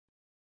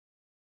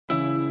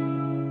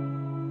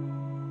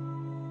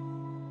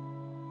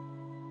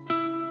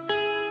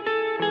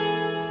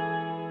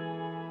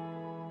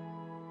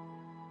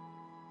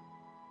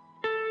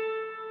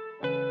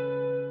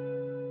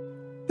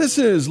This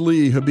is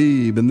Lee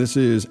Habib, and this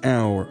is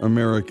Our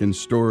American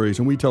Stories,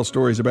 and we tell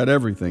stories about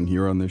everything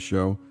here on this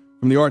show,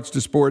 from the arts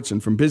to sports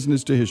and from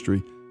business to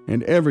history,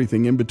 and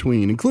everything in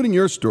between, including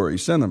your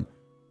stories. Send them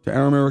to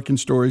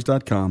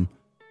ouramericanstories.com.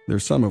 They're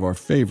some of our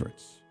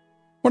favorites.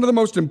 One of the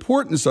most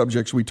important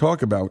subjects we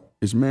talk about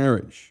is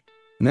marriage,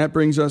 and that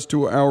brings us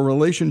to our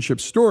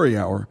Relationship Story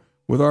Hour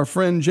with our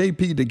friend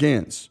J.P.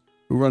 DeGance,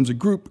 who runs a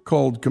group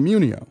called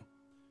Communio.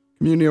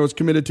 Communio is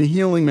committed to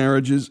healing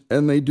marriages,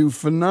 and they do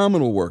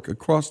phenomenal work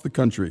across the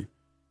country.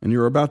 And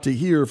you're about to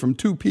hear from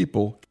two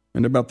people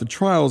and about the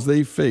trials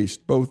they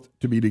faced, both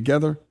to be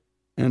together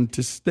and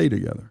to stay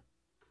together.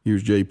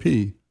 Here's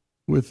JP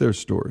with their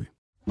story.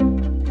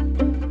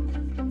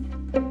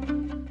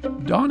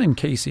 Dawn and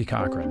Casey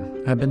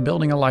Cochran have been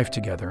building a life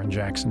together in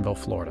Jacksonville,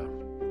 Florida.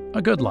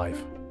 A good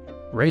life,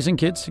 raising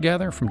kids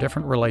together from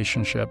different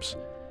relationships,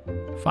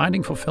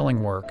 finding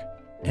fulfilling work,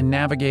 and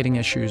navigating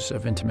issues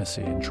of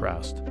intimacy and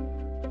trust.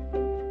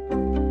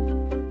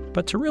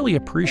 But to really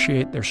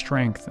appreciate their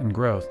strength and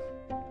growth,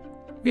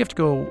 we have to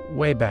go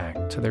way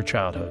back to their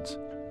childhoods.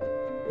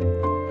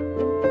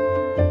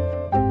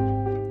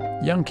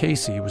 Young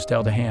Casey was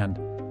dealt a hand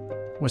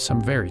with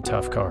some very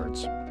tough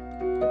cards.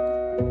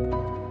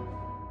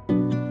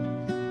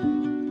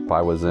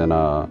 I was in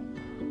a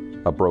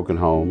broken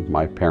home.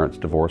 My parents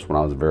divorced when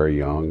I was very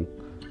young.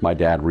 My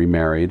dad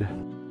remarried.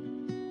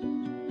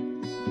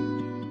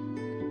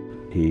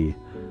 He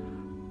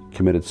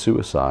committed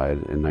suicide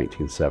in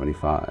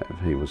 1975.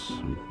 He was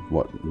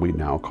what we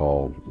now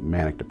call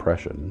manic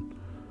depression.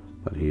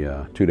 But he,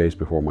 2 days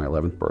before my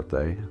 11th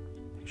birthday,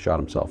 he shot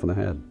himself in the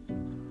head.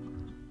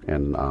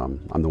 And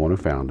I'm the one who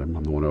found him.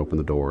 I'm the one who opened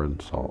the door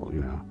and saw,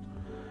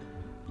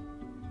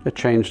 It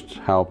changed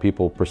how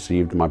people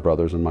perceived my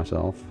brothers and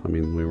myself. I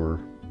mean, we were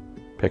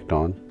picked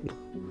on.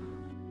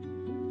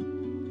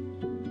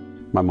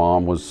 My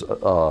mom was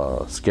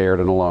scared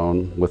and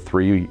alone with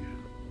three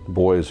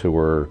boys who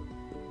were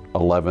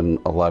 11,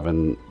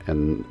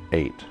 and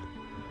 8.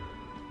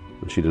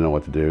 And she didn't know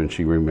what to do, and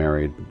she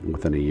remarried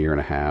within a year and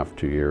a half,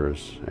 2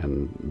 years,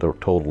 and the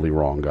totally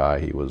wrong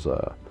guy. He was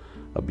a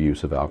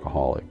abusive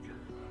alcoholic.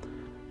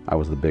 I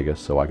was the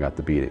biggest, so I got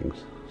the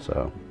beatings.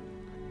 So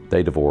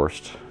they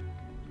divorced.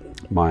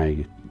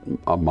 My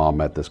mom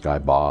met this guy,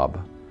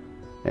 Bob,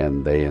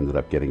 and they ended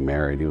up getting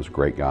married. He was a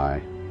great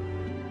guy.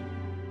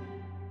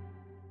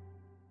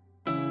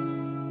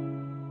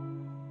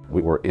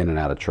 We were in and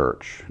out of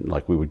church.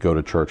 Like, we would go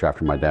to church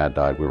after my dad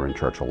died. We were in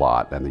church a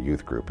lot, and the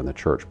youth group, and the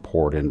church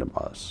poured into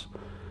us.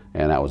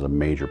 And that was a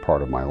major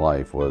part of my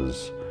life,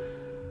 was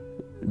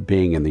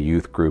being in the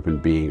youth group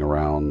and being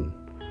around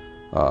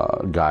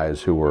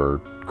guys who were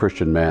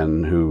Christian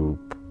men who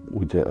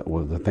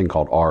was a thing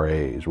called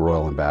RAs,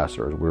 Royal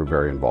Ambassadors. We were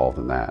very involved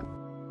in that.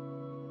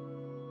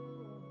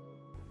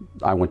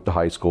 I went to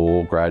high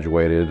school,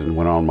 graduated, and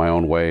went on my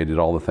own way, did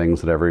all the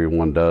things that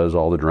everyone does,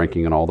 all the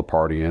drinking and all the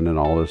partying and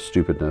all the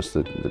stupidness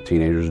that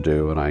teenagers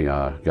do. And I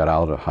got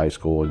out of high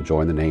school and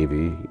joined the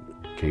Navy,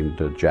 came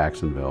to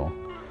Jacksonville,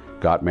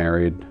 got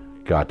married,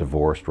 got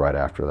divorced right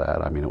after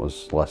that. I mean, it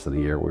was less than a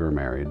year we were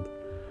married.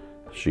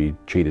 She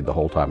cheated the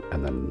whole time,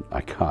 and then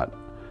I got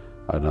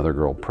another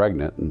girl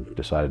pregnant and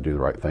decided to do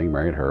the right thing,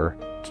 married her.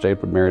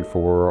 Stayed married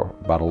for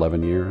about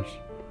 11 years,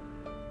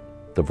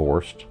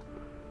 divorced.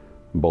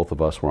 Both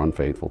of us were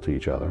unfaithful to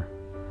each other.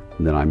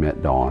 And then I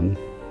met Dawn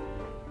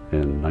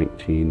in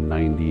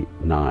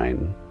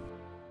 1999.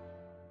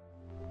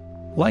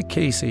 Like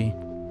Casey,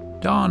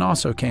 Dawn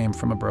also came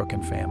from a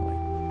broken family.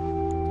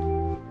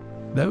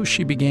 Though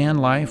she began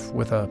life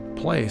with a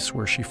place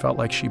where she felt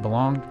like she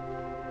belonged,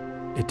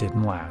 it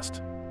didn't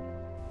last.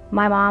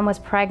 My mom was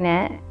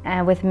pregnant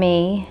with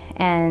me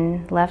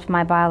and left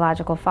my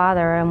biological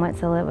father and went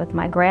to live with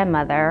my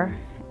grandmother.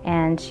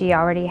 And she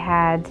already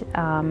had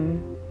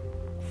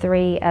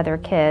 3 other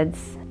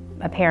kids.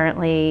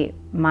 Apparently,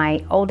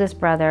 my oldest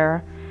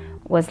brother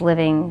was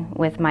living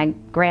with my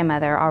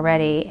grandmother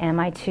already, and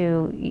my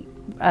 2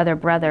 other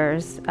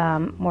brothers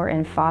were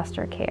in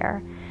foster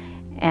care.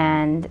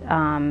 And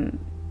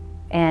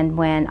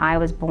when I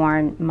was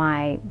born,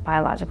 my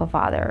biological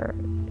father,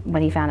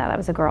 when he found out I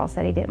was a girl,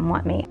 said he didn't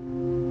want me.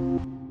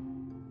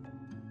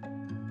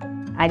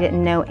 I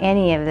didn't know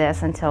any of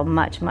this until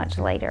much, much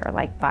later,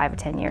 like 5 or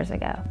 10 years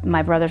ago.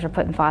 My brothers were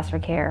put in foster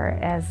care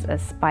as a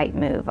spite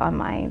move on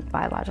my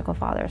biological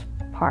father's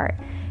part,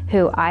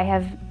 who I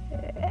have,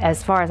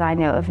 as far as I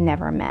know, have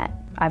never met.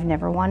 I've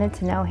never wanted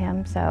to know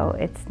him, so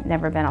it's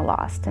never been a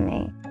loss to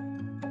me.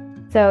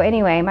 So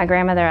anyway, my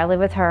grandmother, I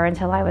lived with her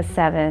until I was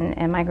 7,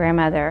 and my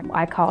grandmother,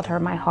 I called her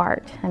my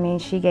heart. I mean,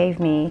 she gave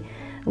me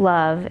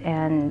love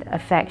and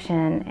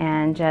affection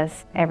and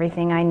just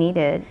everything I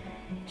needed.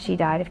 She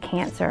died of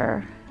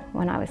cancer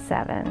when I was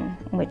 7,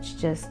 which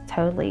just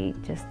totally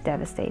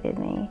devastated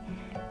me.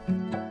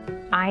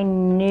 I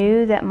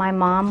knew that my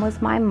mom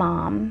was my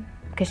mom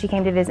because she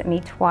came to visit me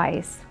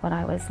twice when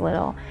I was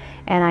little.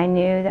 And I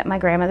knew that my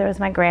grandmother was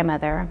my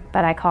grandmother,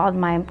 but I called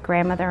my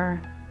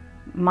grandmother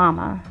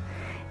Mama.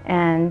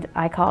 And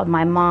I called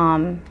my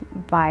mom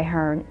by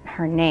her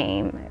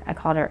name. I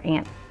called her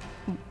Aunt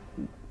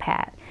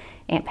Pat,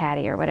 Aunt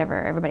Patty, or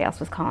whatever everybody else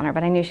was calling her,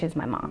 but I knew she was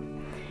my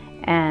mom.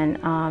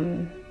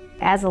 And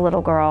as a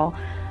little girl,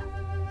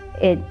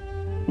 it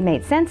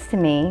made sense to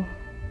me,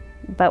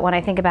 but when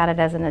I think about it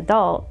as an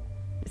adult,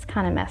 it's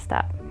kind of messed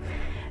up.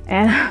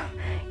 And,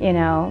 you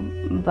know,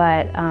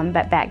 but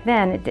back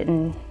then it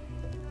didn't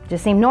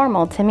just seem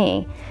normal to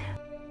me.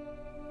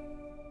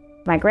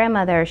 My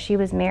grandmother, she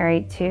was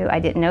married to, I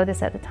didn't know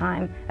this at the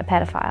time, a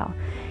pedophile.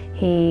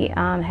 He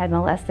had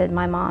molested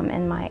my mom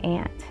and my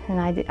aunt, and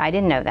I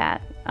didn't know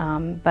that.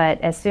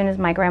 But as soon as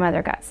my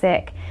grandmother got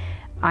sick,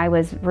 I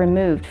was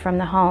removed from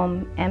the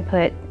home and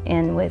put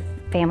in with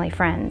family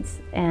friends.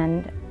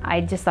 And I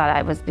just thought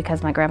it was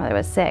because my grandmother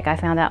was sick. I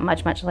found out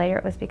much, much later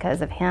it was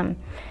because of him.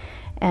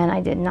 And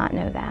I did not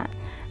know that.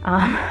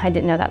 I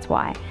didn't know that's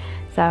why.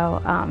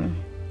 So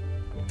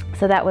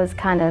that was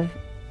kind of,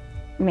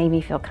 made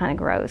me feel kind of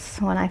gross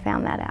when I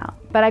found that out.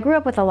 But I grew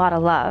up with a lot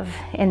of love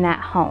in that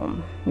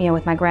home, you know,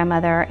 with my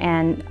grandmother,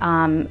 and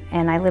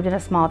I lived in a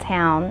small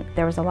town.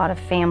 There was a lot of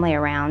family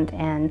around,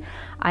 and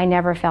I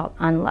never felt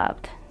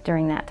unloved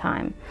during that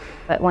time.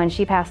 But when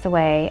she passed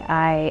away,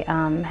 I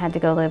had to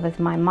go live with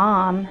my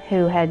mom,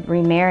 who had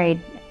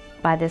remarried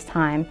by this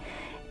time.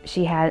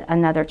 She had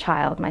another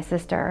child, my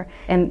sister,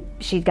 and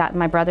she'd gotten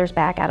my brothers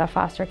back out of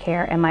foster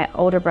care, and my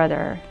older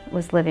brother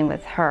was living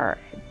with her.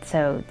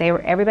 So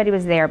everybody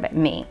was there but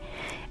me.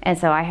 And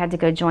so I had to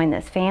go join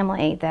this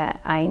family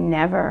that I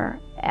never,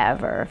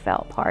 ever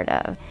felt part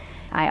of.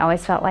 I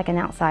always felt like an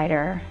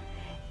outsider.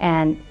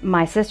 And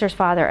my sister's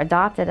father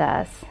adopted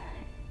us.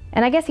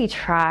 And I guess he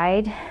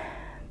tried,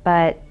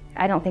 but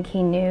I don't think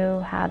he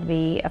knew how to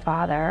be a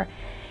father.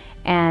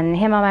 And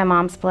him and my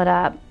mom split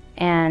up.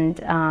 And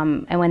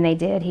when they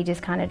did, he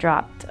just kind of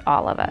dropped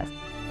all of us.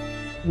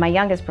 My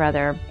youngest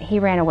brother, he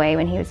ran away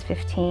when he was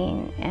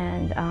 15,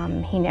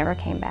 and he never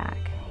came back.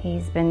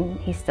 He's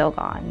still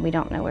gone. We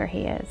don't know where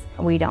he is.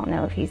 We don't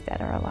know if he's dead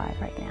or alive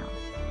right now.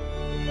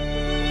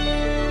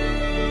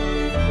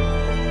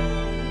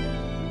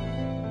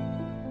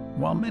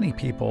 While many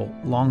people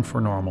long for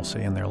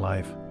normalcy in their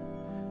life,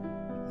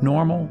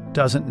 normal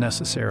doesn't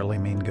necessarily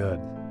mean good.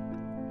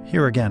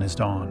 Here again is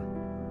Dawn.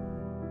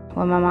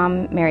 When my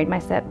mom married my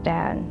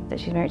stepdad that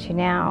she's married to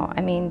now,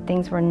 I mean,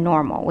 things were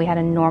normal. We had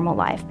a normal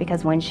life,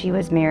 because when she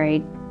was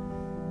married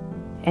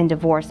and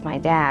divorced my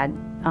dad,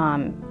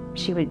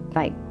 she would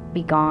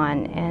be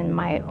gone, and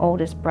my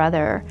oldest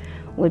brother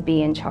would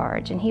be in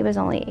charge, and he was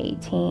only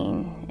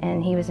 18,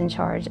 and he was in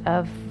charge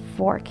of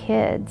 4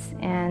 kids.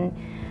 And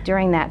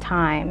during that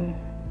time,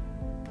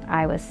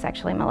 I was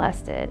sexually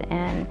molested,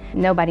 and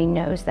nobody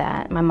knows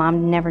that. My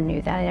mom never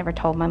knew that. I never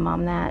told my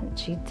mom that.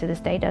 She, to this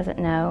day, doesn't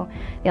know.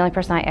 The only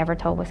person I ever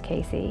told was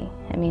Casey.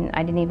 I mean,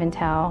 I didn't even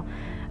tell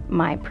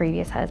my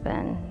previous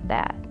husband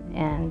that.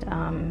 And,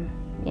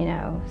 you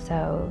know,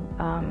 so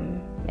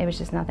it was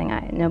just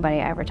nobody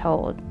I ever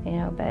told, you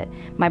know, but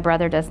my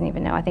brother doesn't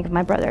even know. I think if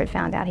my brother had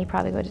found out, he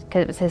probably would,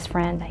 because it was his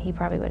friend, he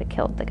probably would have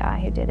killed the guy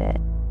who did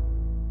it.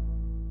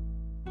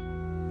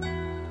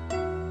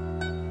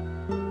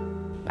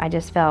 I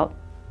just felt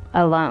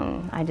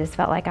alone. I just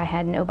felt like I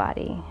had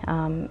nobody.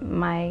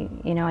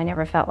 I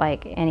never felt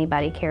like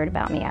anybody cared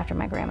about me after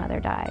my grandmother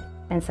died.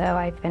 And so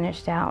I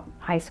finished out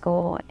high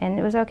school, and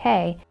it was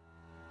okay.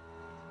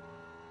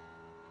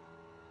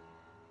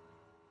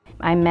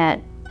 I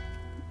met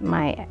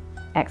my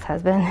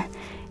ex-husband,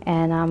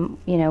 and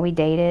we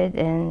dated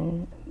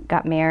and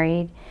got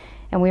married,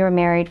 and we were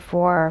married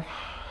for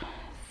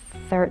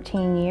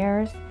 13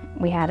 years.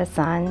 We had a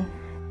son.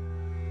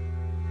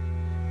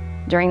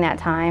 During that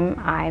time,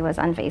 I was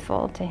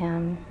unfaithful to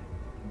him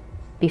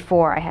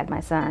before I had my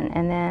son.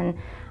 And then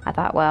I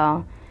thought,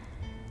 well,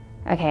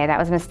 okay, that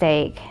was a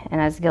mistake, and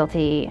I was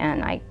guilty,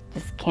 and I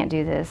just can't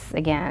do this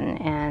again.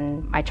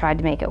 And I tried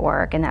to make it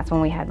work, and that's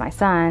when we had my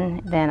son.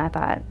 Then I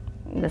thought,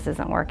 this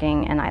isn't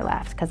working, and I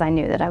left, because I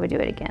knew that I would do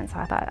it again. So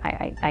I thought,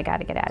 I got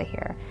to get out of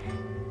here.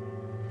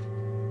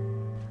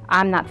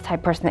 I'm not the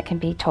type of person that can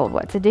be told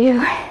what to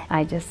do.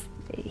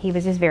 He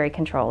was just very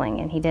controlling,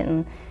 and he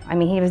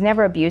was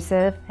never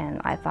abusive,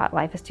 and I thought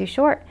life is too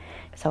short,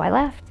 so I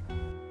left.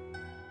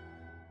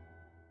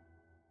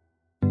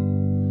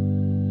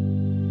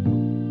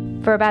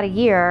 For about a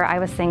year, I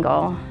was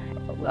single.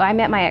 I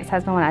met my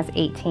ex-husband when I was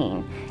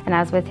 18, and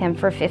I was with him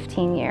for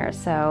 15 years,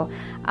 so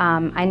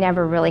I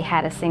never really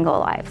had a single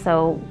life.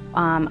 So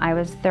I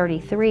was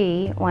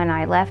 33 when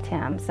I left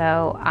him,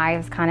 so I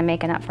was kind of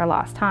making up for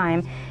lost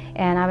time.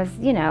 And I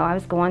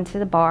was going to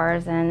the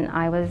bars, and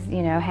I was,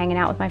 hanging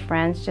out with my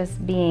friends,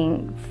 just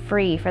being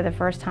free for the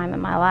first time in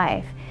my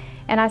life.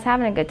 And I was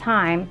having a good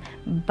time,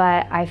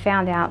 but I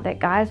found out that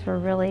guys were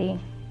really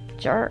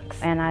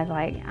jerks. And I was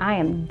like, I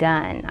am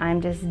done. I'm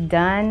just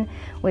done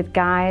with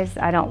guys.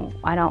 I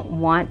don't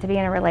want to be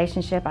in a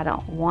relationship. I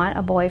don't want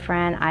a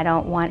boyfriend. I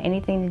don't want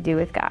anything to do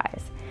with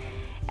guys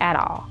at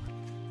all.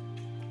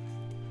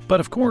 But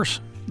of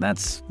course,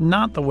 that's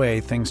not the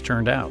way things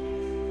turned out.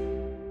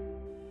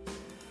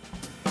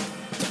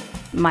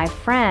 My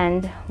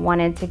friend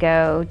wanted to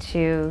go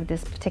to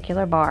this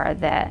particular bar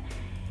that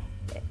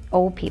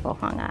old people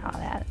hung out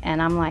at.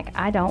 And I'm like,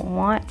 I don't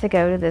want to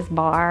go to this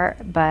bar,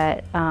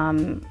 but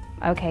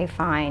okay,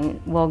 fine,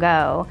 we'll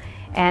go.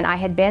 And I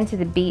had been to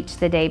the beach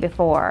the day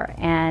before,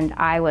 and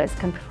I was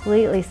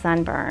completely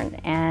sunburned.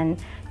 And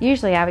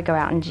usually I would go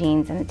out in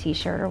jeans and a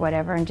t-shirt or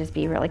whatever and just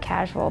be really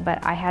casual,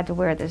 but I had to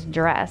wear this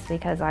dress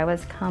because I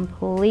was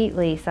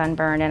completely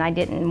sunburned and I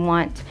didn't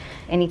want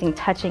anything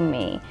touching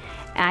me.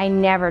 I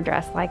never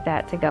dressed like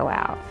that to go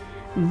out,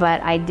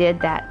 but I did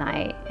that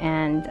night,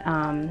 and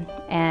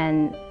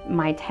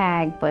my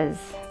tag was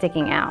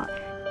sticking out.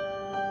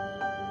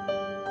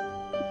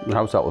 I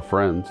was out with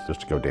friends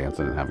just to go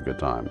dancing and have a good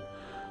time.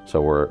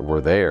 So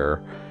we're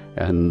there,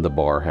 and the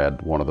bar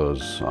had one of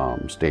those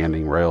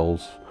standing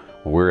rails.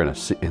 We're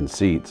in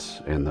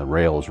seats, and the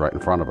rail is right in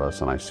front of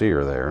us, and I see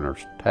her there, and her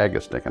tag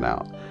is sticking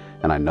out.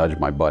 And I nudged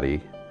my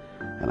buddy,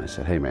 and I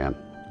said, "Hey, man,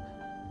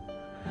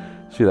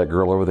 see that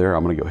girl over there?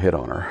 I'm going to go hit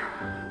on her."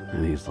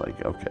 And he's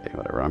like, "Okay,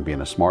 whatever." I'm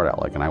being a smart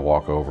aleck, and I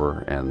walk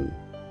over, and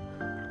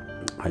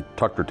I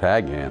tucked her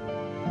tag in.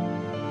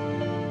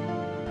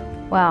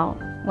 Well,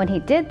 when he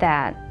did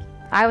that,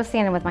 I was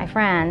standing with my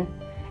friend,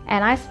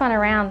 and I spun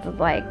around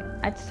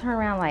I just turned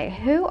around like,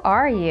 "Who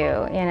are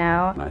you?" You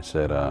know? And I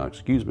said,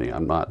 "Excuse me,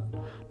 I'm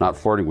not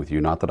flirting with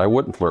you. Not that I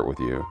wouldn't flirt with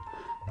you,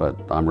 but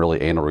I'm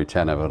really anal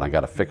retentive, and I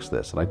got to fix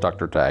this." And I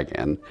tucked her tag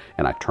in,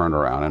 and I turned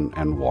around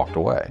and walked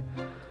away.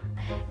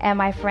 And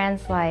my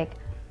friend's like,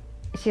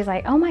 she's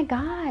like, "Oh my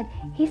God,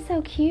 he's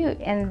so cute."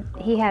 And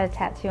he had a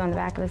tattoo on the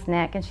back of his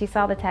neck, and she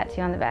saw the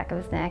tattoo on the back of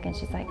his neck, and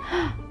she's like,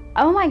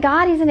 "Oh my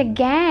God, he's in a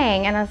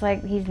gang." And I was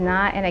like, "He's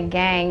not in a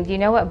gang. Do you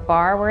know what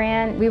bar we're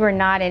in?" We were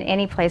not in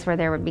any place where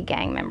there would be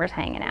gang members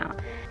hanging out.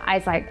 I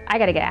was like, "I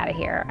gotta get out of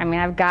here. I mean,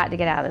 I've got to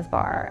get out of this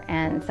bar."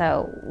 And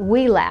so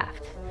we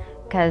left,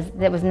 because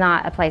it was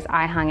not a place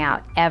I hung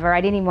out ever. I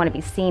didn't even want to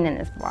be seen in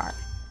this bar.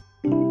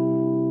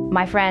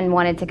 My friend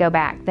wanted to go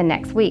back the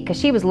next week because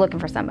she was looking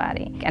for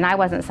somebody, and I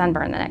wasn't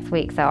sunburned the next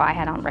week, so I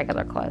had on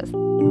regular clothes.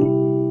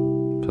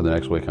 So the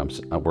next week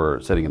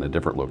we're sitting in a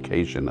different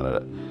location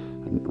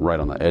right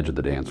on the edge of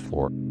the dance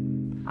floor.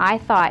 I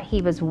thought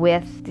he was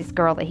with this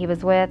girl that he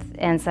was with,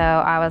 and so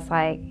I was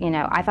like,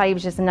 I thought he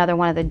was just another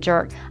one of the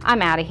jerks.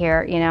 I'm out of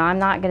here, I'm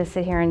not gonna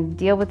sit here and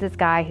deal with this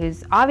guy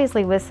who's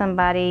obviously with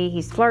somebody,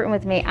 he's flirting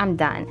with me, I'm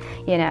done,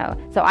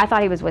 So I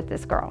thought he was with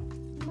this girl.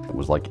 It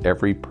was like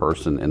every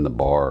person in the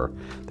bar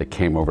that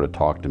came over to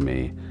talk to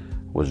me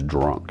was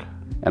drunk.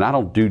 And I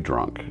don't do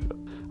drunk.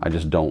 I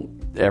just don't.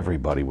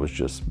 Everybody was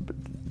just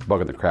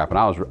bugging the crap, and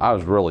I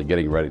was really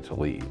getting ready to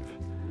leave.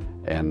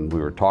 And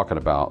we were talking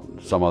about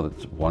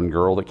one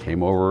girl that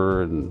came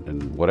over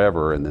and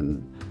whatever, and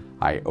then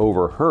I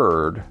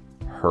overheard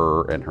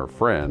her and her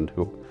friend,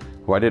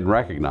 who I didn't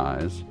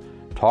recognize,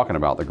 talking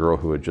about the girl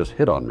who had just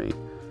hit on me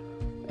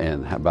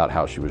and about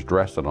how she was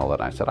dressed and all that.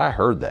 And I said, "I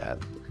heard that."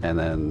 And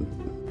then...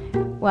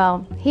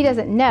 Well, he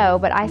doesn't know,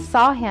 but I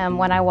saw him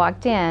when I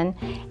walked in,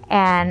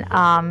 and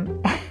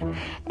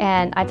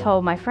and I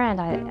told my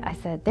friend, I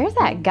said, "There's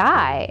that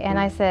guy," and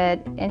I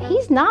said, "And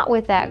he's not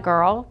with that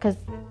girl," because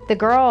the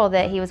girl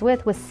that he was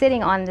with was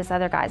sitting on this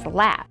other guy's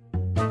lap.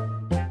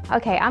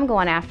 Okay, I'm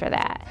going after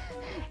that.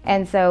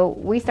 And so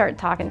we started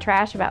talking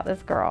trash about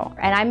this girl,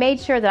 and I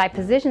made sure that I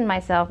positioned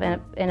myself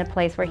in a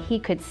place where he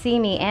could see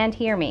me and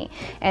hear me.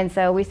 And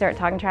so we started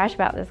talking trash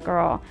about this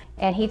girl,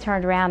 and he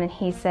turned around and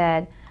he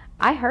said,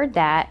 "I heard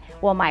that."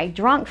 Well, my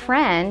drunk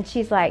friend,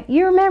 she's like,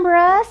 "You remember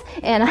us?"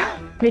 And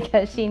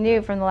because she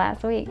knew from the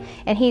last week.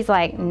 And he's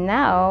like,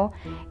 "No."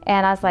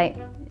 And I was like,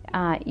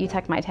 "You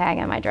tucked my tag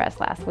in my dress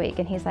last week."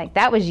 And he's like,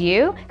 "That was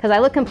you?" Because I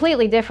look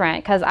completely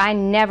different, because I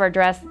never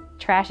dressed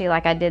trashy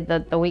like I did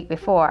the week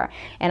before.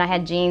 And I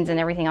had jeans and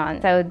everything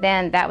on. So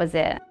then that was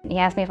it. He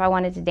asked me if I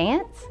wanted to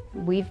dance.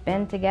 We've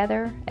been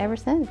together ever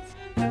since.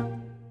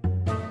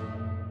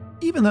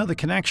 Even though the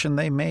connection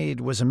they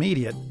made was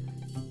immediate,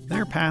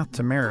 their path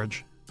to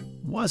marriage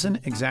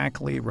wasn't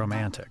exactly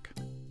romantic.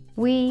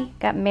 We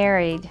got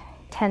married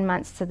 10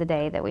 months to the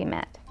day that we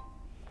met.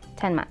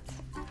 10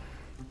 months.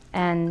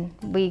 And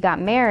we got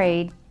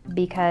married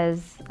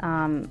because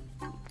the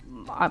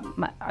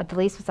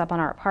lease was up on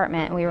our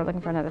apartment, and we were looking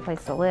for another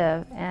place to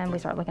live, and we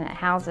started looking at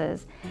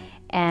houses,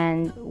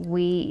 and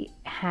we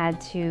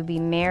had to be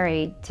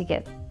married to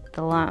get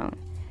the loan.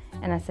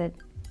 And I said,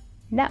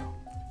 "No.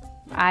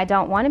 I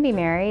don't want to be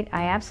married.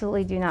 I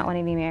absolutely do not want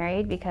to be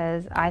married,"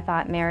 because I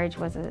thought marriage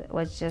was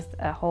just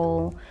a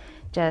whole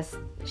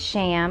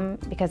sham,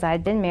 because I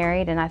had been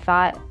married, and I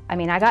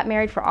got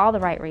married for all the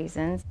right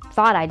reasons.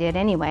 Thought I did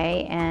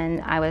anyway,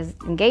 and I was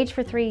engaged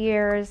for 3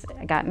 years.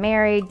 I got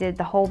married, did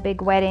the whole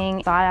big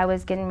wedding. Thought I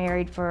was getting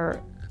married for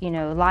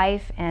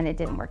life, and it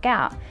didn't work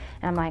out.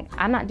 And I'm like,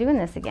 I'm not doing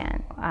this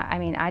again.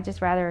 I'd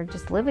just rather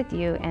just live with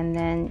you, and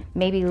then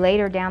maybe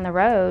later down the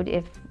road,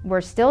 if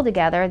we're still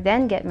together,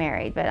 then get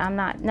married. But I'm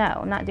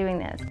not doing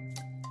this.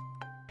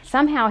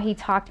 Somehow he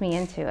talked me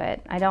into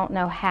it. I don't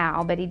know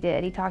how, but he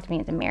did. He talked me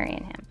into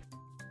marrying him.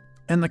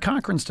 And the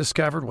Cochrans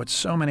discovered what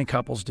so many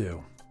couples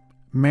do.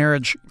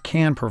 Marriage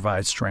can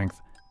provide strength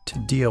to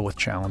deal with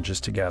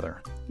challenges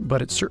together,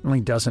 but it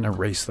certainly doesn't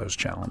erase those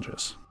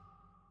challenges.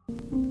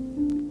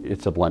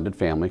 it's a blended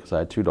family because I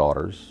had 2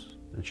 daughters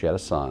and she had a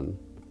son.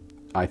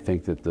 I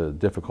think that the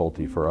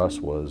difficulty for us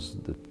was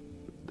the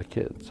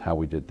kids, how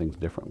we did things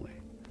differently.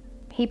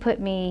 He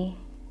put me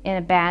in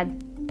a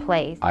bad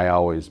place.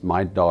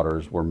 My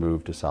daughters were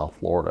moved to South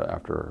Florida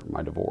after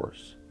my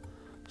divorce.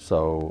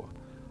 So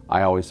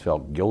I always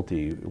felt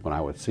guilty when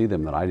I would see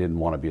them that I didn't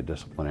want to be a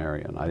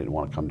disciplinarian. I didn't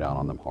want to come down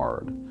on them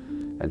hard.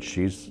 And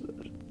she's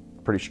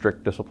a pretty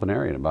strict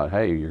disciplinarian about,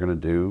 hey, you're going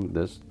to do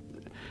this.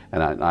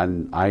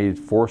 And I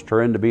forced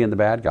her into being the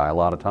bad guy a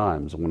lot of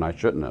times when I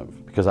shouldn't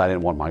have, because I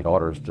didn't want my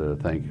daughters to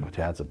think, oh,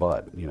 Dad's a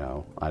butt, you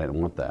know. I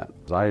didn't want that.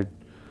 I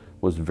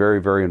was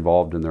very, very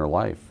involved in their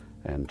life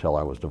until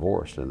I was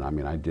divorced. And I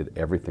mean, I did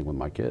everything with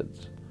my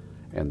kids.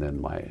 And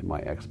then my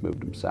ex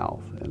moved him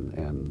south.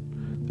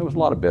 And there was a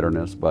lot of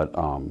bitterness, but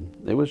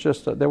it was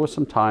just, there was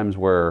some times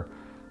where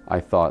I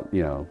thought,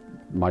 you know,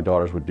 my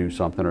daughters would do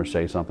something or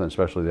say something,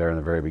 especially there in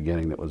the very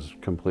beginning, that was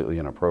completely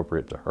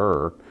inappropriate to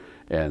her.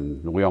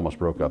 And we almost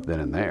broke up then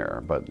and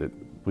there, but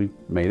we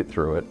made it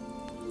through it.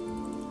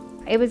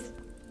 It was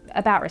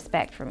about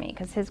respect for me,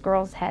 because his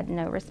girls had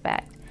no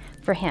respect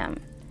for him.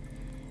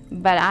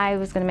 But I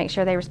was going to make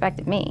sure they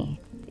respected me.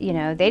 You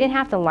know, they didn't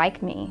have to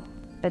like me,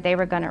 but they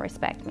were going to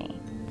respect me.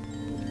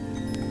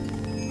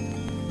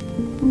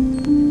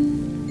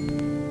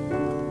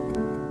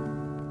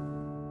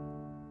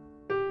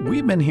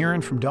 We've been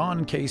hearing from Dawn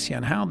and Casey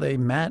on how they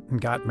met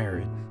and got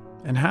married,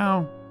 and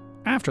how,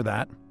 after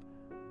that,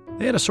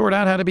 they had to sort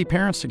out how to be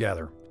parents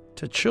together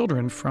to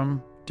children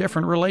from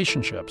different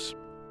relationships.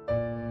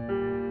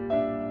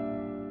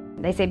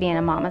 They say being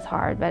a mom is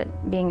hard,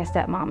 but being a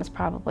stepmom is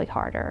probably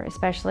harder,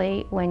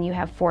 especially when you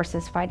have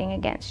forces fighting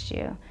against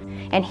you.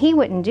 And he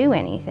wouldn't do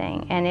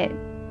anything, and it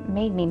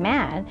made me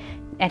mad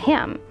at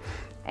him.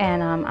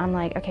 And I'm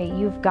like, okay,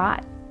 you've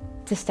got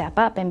to step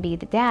up and be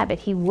the dad, but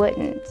he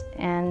wouldn't.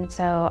 And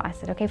so I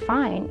said, okay,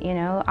 fine, you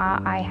know,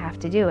 I have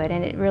to do it.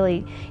 And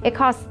it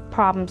caused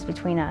problems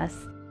between us.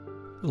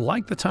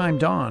 Like the time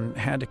Dawn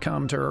had to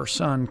come to her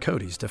son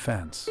Cody's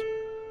defense.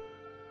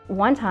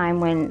 One time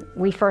when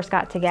we first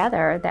got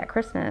together that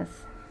Christmas,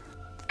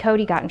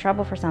 Cody got in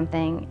trouble for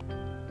something.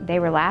 They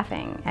were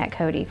laughing at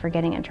Cody for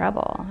getting in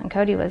trouble, and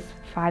Cody was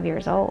 5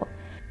 years old.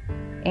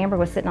 Amber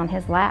was sitting on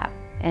his lap,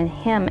 and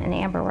him and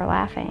Amber were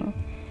laughing.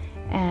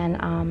 And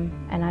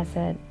I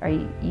said, are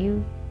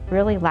you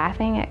really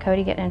laughing at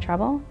Cody getting in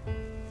trouble? I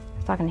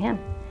was talking to him.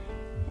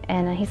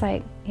 And he's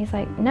like,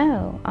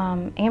 no,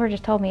 Amber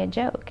just told me a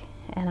joke.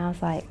 And I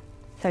was like,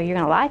 so you're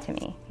gonna lie to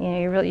me? You know,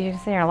 you're gonna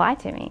sit there and lie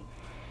to me?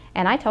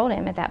 And I told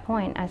him at that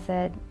point, I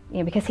said, you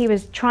know, because he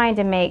was trying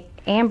to make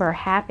Amber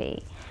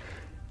happy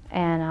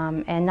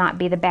and not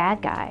be the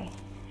bad guy.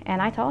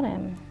 And I told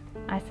him,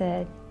 I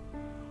said,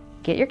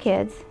 get your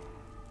kids,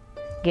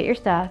 get your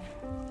stuff,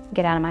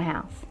 get out of my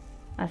house.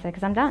 I said,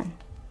 because I'm done.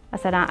 I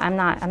said, I'm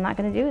not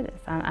going to do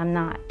this. I'm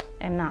not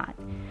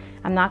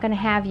going to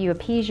have you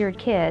appease your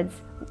kids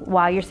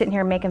while you're sitting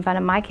here making fun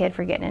of my kid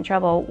for getting in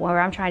trouble, where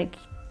I'm trying to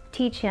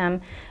teach him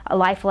a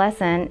life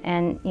lesson.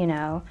 And, you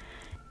know,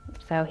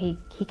 so he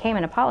came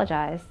and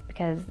apologized,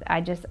 because I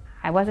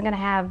wasn't going to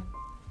have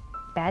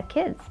bad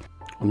kids.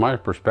 From my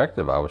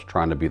perspective, I was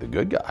trying to be the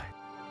good guy.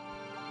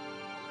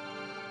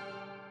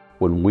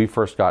 When we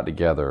first got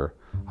together,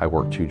 I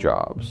worked 2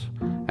 jobs,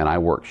 and I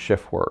worked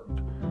shift work.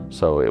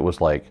 So it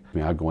was like,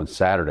 I'd go on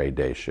Saturday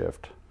day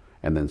shift,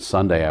 and then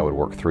Sunday I would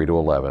work 3 to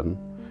 11,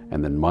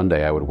 and then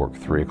Monday I would work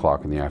 3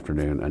 o'clock in the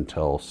afternoon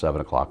until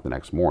 7 o'clock the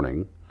next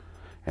morning,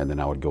 and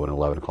then I would go in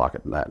 11 o'clock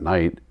at that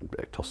night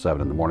till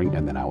 7 in the morning,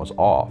 and then I was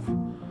off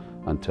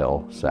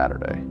until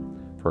Saturday.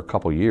 For a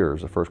couple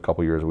years, the first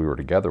couple years we were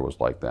together was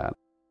like that.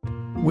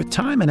 With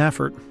time and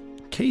effort,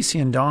 Casey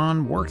and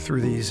Dawn worked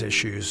through these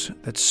issues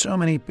that so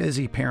many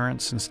busy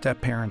parents and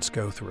step-parents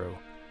go through.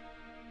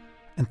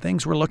 And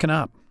things were looking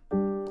up.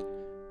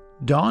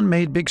 Dawn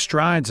made big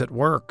strides at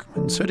work,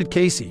 and so did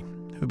Casey,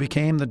 who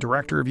became the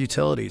director of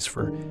utilities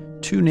for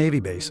 2 Navy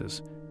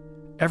bases.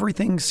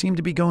 Everything seemed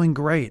to be going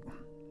great.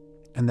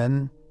 And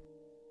then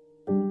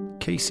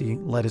Casey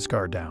let his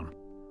guard down.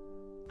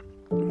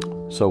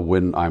 So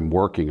when I'm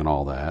working and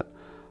all that,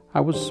 I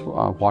was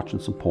watching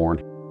some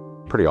porn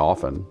pretty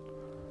often.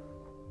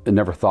 I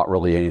never thought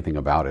really anything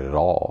about it at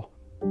all.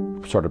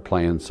 Started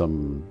playing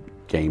some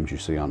games you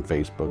see on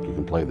Facebook. You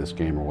can play this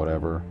game or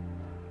whatever.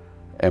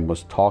 And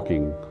was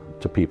talking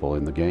to people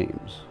in the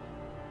games.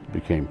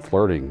 Became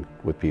flirting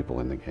with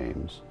people in the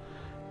games.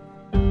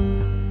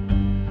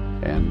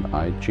 And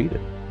I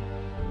cheated.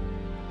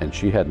 And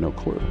she had no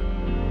clue.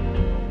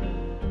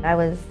 I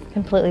was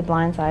completely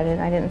blindsided.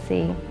 I didn't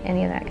see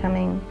any of that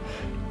coming.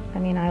 I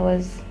mean, I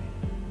was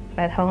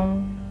at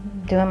home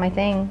doing my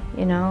thing,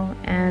 you know,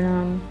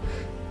 and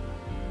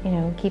you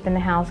know, keeping the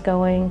house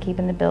going,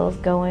 keeping the bills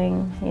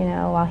going, you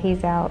know, while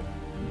he's out,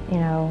 you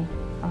know,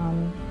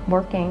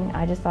 working.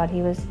 I just thought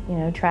he was, you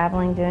know,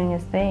 traveling, doing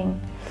his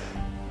thing.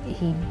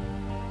 He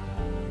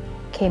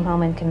came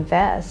home and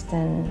confessed,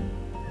 and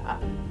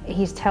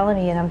he's telling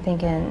me, and I'm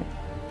thinking,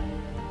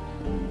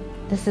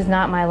 this is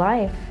not my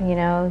life, you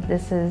know,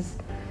 this is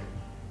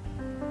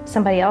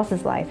somebody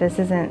else's life. This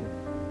isn't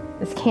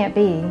this can't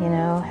be,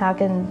 how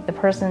can the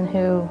person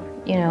who,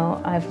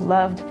 I've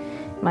loved,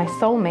 my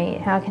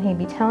soulmate, how can he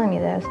be telling me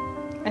this?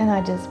 And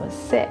I just was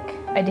sick.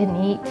 I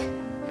didn't eat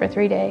for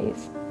 3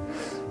 days.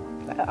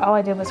 All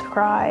I did was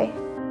cry.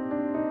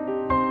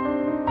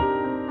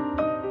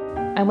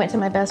 I went to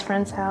my best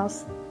friend's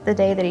house the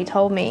day that he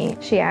told me.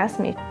 She asked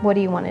me, what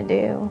do you want to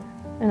do?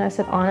 And I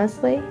said,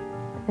 honestly?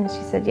 And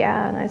she said,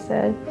 yeah. And I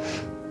said,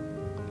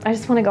 I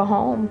just want to go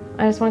home.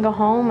 I just want to go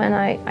home, and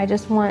I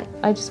just want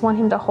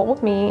him to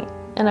hold me,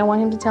 and I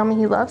want him to tell me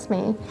he loves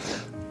me.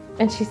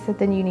 And she said,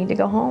 then you need to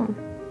go home.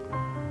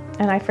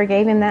 And I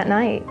forgave him that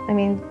night.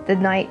 The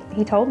night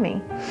he told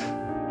me.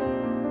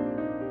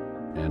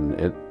 And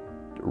it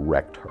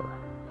wrecked her.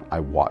 I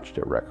watched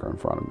it wreck her in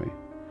front of me.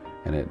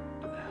 And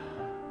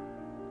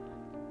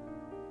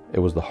it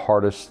was the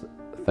hardest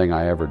thing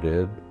I ever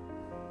did,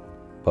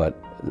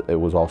 but it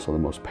was also the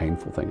most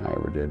painful thing I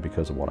ever did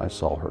because of what I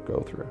saw her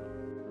go through.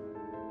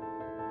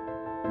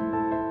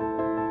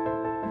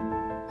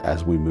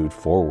 As we moved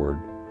forward,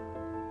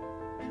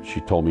 she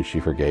told me she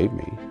forgave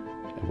me,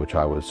 which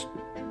I was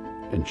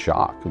in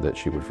shock that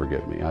she would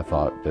forgive me. I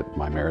thought that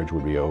my marriage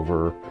would be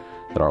over,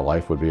 that our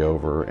life would be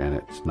over, and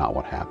it's not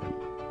what happened.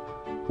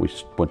 We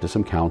went to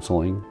some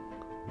counseling.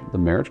 The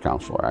marriage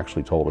counselor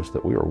actually told us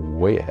that we were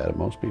way ahead of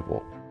most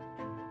people.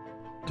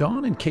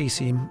 Dawn and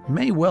Casey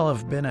may well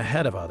have been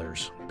ahead of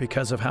others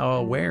because of how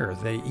aware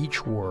they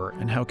each were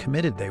and how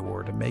committed they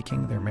were to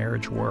making their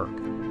marriage work.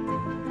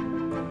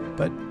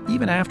 But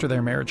even after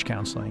their marriage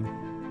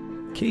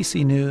counseling,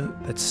 Casey knew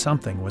that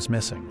something was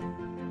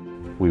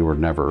missing. We were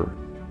never,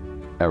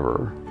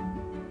 ever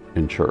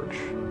in church.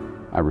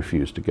 I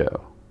refused to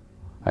go.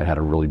 I'd had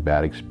a really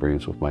bad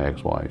experience with my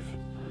ex-wife.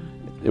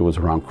 It was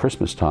around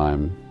Christmas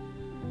time.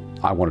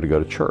 I wanted to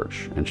go to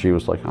church, and she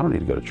was like, I don't need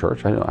to go to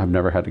church. I've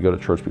never had to go to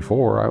church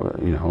before.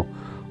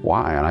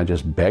 Why? And I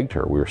just begged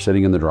her. We were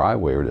sitting in the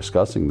driveway, we were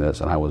discussing this,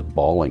 and I was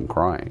bawling,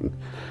 crying.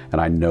 And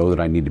I know that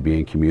I need to be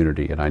in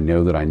community, and I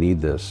know that I need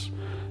this.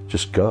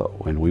 Just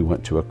go. And we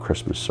went to a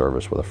Christmas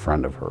service with a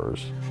friend of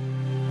hers.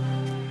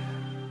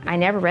 I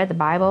never read the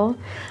Bible.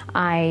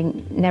 I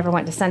never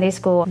went to Sunday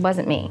school. It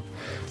wasn't me.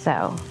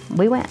 So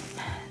we went.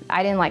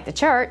 I didn't like the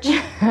church,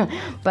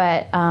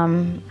 but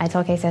I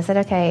told Casey, I said,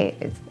 okay,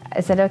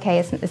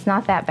 it's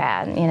not that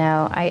bad.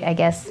 I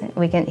guess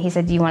we can. He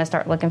said, do you want to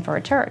start looking for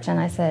a church? And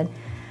I said,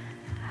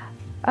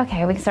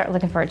 okay, we can start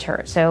looking for a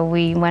church. So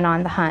we went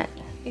on the hunt.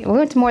 We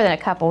went to more than a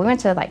couple. We went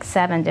to like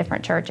 7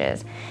 different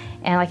churches.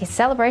 And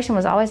Celebration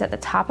was always at the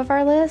top of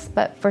our list,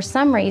 but for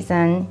some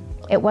reason,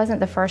 it wasn't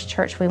the first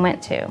church we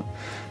went to.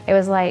 It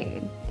was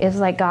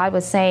like God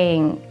was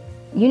saying,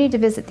 you need to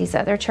visit these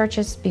other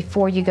churches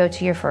before you go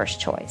to your first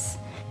choice.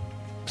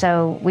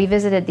 So we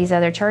visited these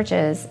other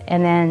churches,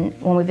 and then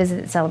when we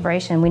visited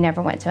Celebration, we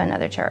never went to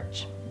another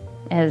church.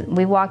 As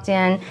we walked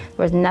in, there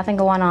was nothing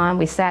going on.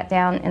 We sat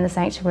down in the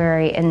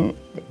sanctuary, and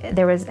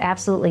there was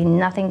absolutely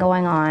nothing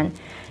going on.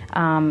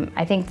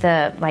 I think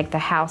the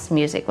house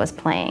music was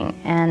playing,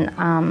 and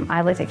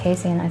I looked at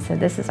Casey and I said,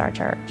 this is our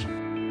church.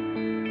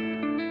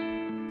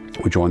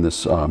 We joined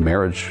this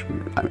marriage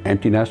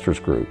empty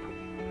nesters group,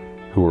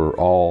 who were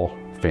all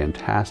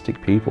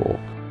fantastic people.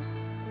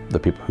 The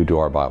people who do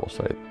our Bible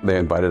study. They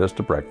invited us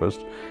to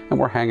breakfast, and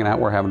we're hanging out,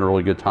 we're having a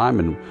really good time,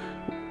 and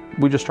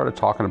we just started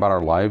talking about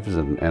our lives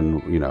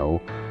and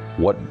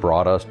what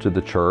brought us to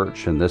the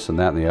church and this and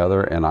that and the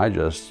other, and I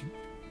just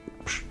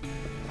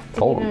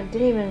told him.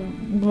 Didn't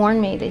even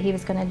warn me that he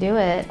was going to do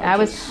it. I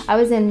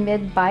was in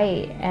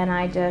mid-bite, and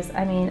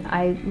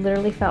I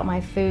literally felt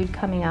my food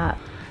coming up.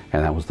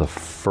 And that was the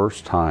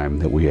first time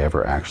that we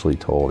ever actually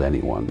told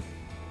anyone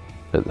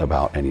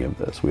about any of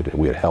this.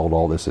 We had held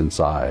all this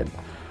inside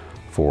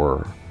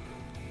for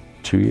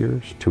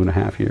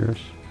 2.5 years,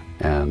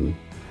 and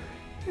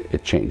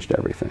it changed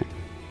everything.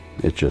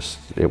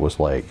 It was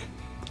like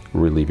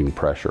relieving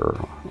pressure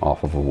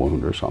off of a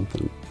wound or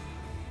something.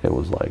 It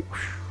was like,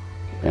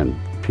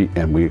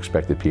 and we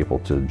expected people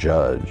to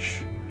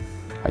judge,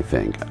 I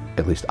think,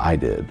 at least I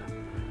did,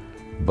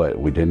 but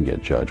we didn't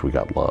get judged, we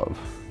got love.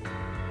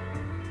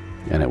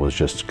 And it was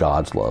just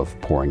God's love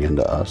pouring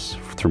into us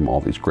through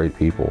all these great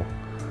people.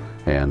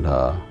 And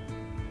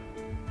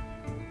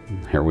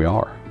here we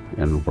are,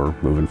 and we're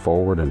moving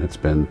forward, and it's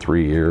been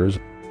 3 years.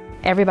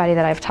 Everybody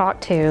that I've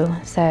talked to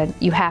said,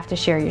 you have to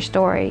share your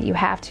story. You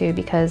have to,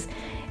 because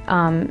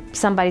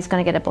somebody's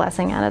going to get a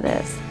blessing out of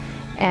this,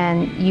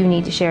 and you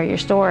need to share your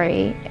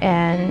story.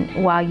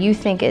 And while you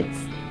think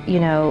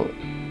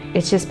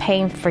it's just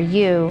pain for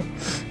you,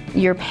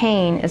 your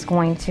pain is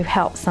going to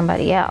help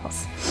somebody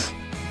else.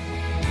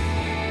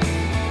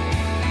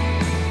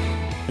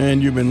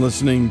 And you've been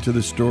listening to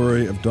the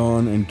story of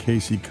Dawn and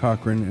Casey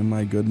Cochran, and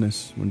my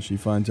goodness, when she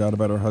finds out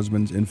about her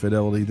husband's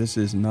infidelity, this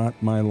is not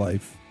my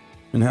life,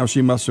 and how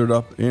she mustered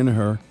up in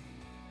her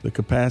the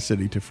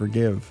capacity to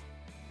forgive.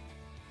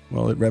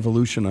 Well, it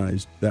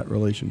revolutionized that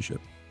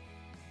relationship.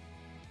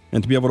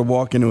 And to be able to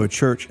walk into a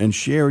church and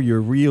share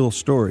your real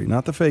story,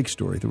 not the fake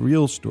story, the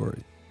real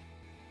story,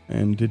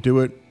 and to do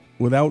it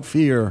without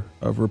fear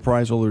of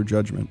reprisal or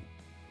judgment.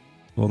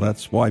 Well,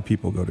 that's why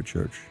people go to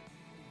church.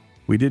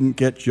 We didn't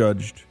get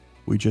judged.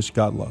 We just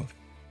got love.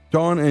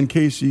 Dawn and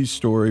Casey's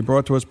story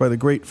brought to us by the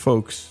great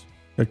folks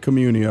at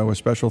Communio. A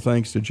special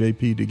thanks to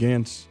J.P.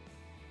 DeGance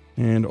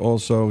and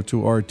also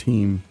to our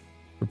team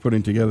for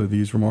putting together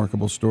these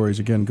remarkable stories.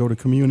 Again, go to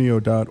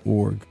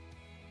communio.org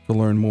to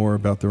learn more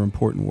about their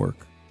important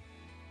work.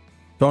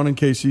 Dawn and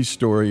Casey's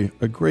story,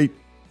 a great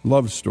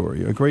love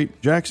story, a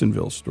great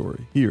Jacksonville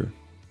story here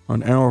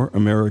on Our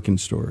American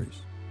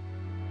Stories.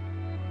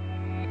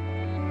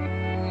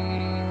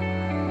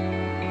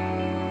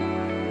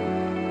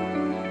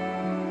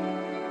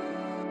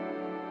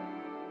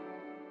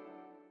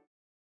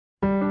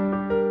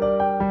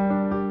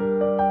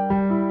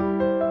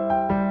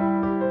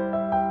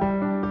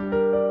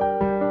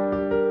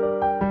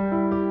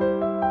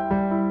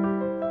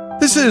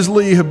 This is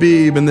Lee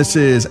Habib, and this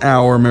is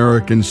Our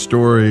American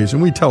Stories,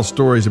 and we tell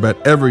stories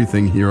about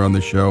everything here on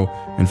the show,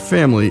 and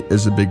family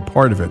is a big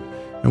part of it.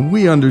 And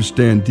we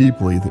understand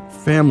deeply that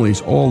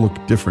families all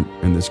look different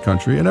in this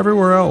country and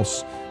everywhere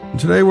else. And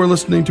today we're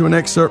listening to an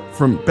excerpt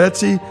from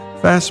Betsy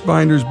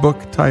Fassbinder's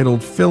book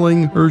titled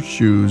Filling Her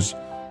Shoes,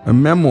 a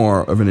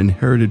memoir of an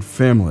inherited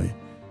family.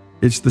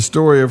 It's the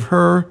story of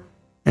her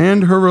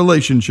and her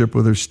relationship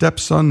with her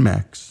stepson,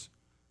 Max.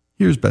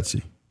 Here's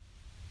Betsy.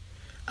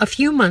 A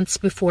few months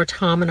before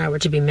Tom and I were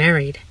to be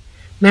married,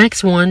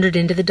 Max wandered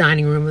into the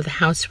dining room of the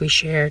house we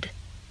shared.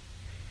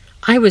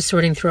 I was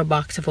sorting through a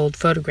box of old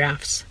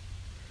photographs.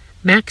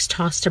 Max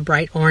tossed a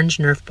bright orange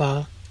Nerf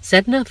ball,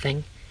 said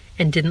nothing,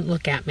 and didn't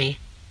look at me.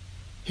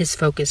 His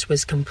focus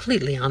was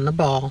completely on the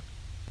ball.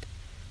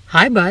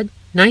 "Hi, bud.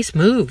 Nice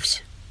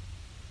moves."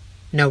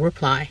 No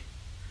reply.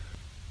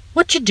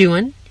 "What you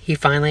doing?" he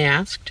finally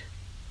asked.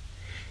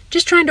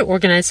 "Just trying to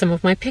organize some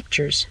of my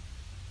pictures."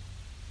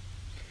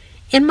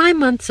 In my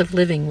months of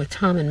living with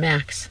Tom and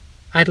Max,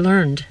 I'd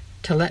learned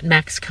to let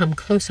Max come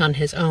close on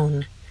his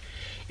own.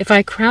 If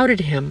I crowded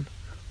him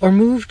or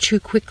moved too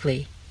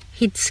quickly,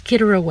 he'd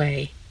skitter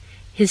away,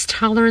 his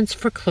tolerance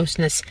for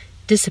closeness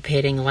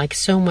dissipating like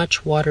so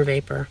much water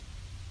vapor.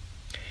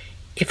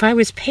 If I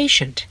was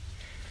patient,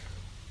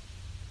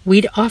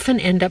 we'd often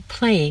end up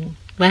playing,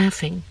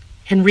 laughing,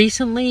 and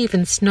recently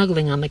even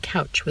snuggling on the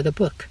couch with a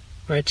book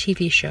or a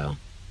TV show.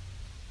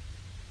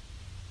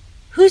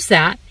 "Who's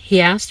that?" he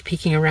asked,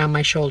 peeking around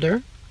my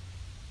shoulder.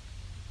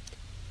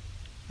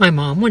 "My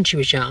mom when she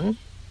was young."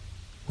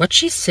 "What's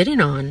she sitting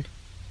on?"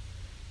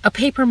 "A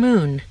paper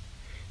moon.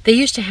 They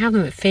used to have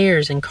them at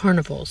fairs and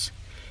carnivals.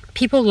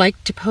 People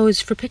liked to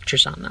pose for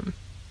pictures on them."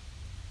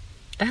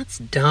 "That's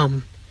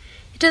dumb.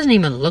 It doesn't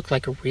even look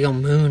like a real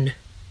moon."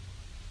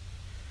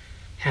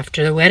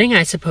 "After the wedding,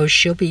 I suppose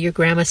she'll be your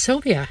Grandma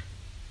Sylvia."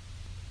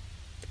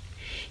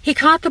 He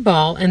caught the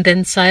ball and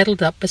then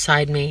sidled up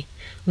beside me,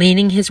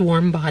 leaning his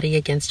warm body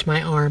against my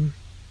arm.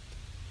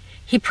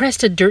 He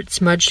pressed a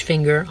dirt-smudged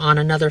finger on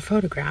another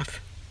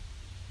photograph.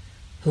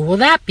 "Who will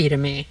that be to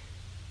me?"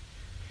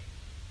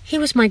 "He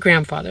was my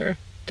grandfather,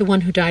 the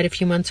one who died a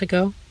few months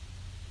ago."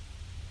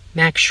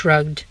 Max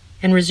shrugged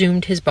and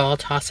resumed his ball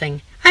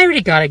tossing. "I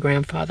already got a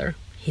grandfather,"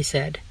 he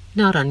said,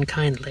 not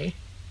unkindly.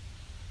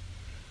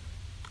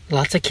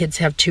 "Lots of kids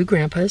have two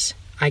grandpas.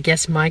 I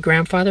guess my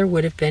grandfather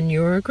would have been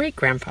your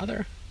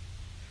great-grandfather."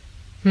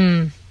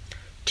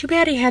 Too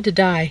bad he had to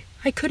die.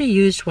 I could have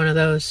used one of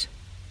those."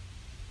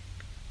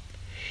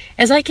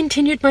 As I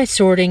continued my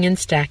sorting and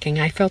stacking,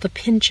 I felt a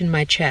pinch in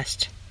my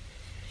chest.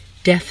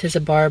 Death is a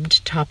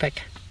barbed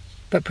topic,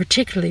 but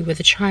particularly with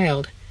a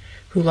child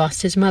who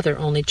lost his mother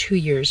only 2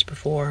 years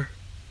before.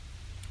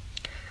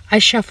 I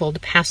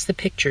shuffled past the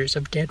pictures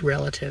of dead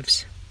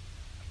relatives.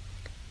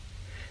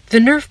 The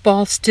Nerf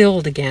ball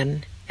stilled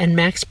again, and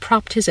Max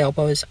propped his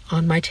elbows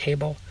on my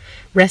table,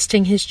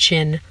 resting his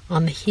chin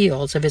on the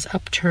heels of his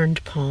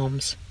upturned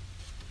palms.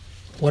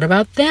 "What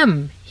about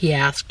them?" he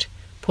asked,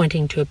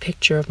 pointing to a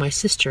picture of my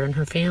sister and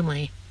her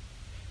family.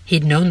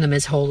 He'd known them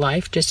his whole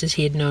life, just as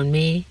he had known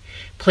me,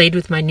 played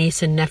with my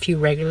niece and nephew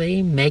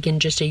regularly, Megan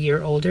just a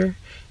year older,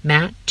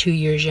 Matt 2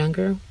 years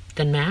younger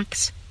than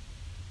Max.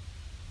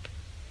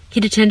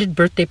 He'd attended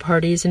birthday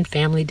parties and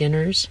family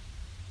dinners.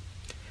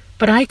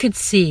 But I could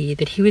see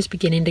that he was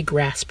beginning to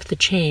grasp the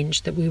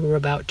change that we were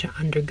about to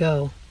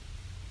undergo.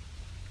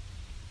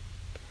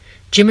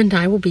 "Jim and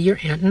I will be your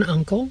aunt and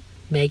uncle.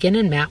 Megan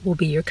and Matt will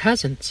be your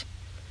cousins."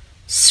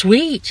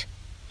 "Sweet,"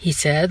 he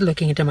said,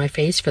 looking into my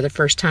face for the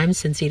first time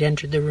since he'd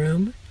entered the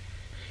room.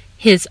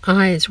 His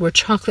eyes were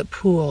chocolate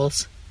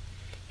pools,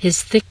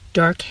 his thick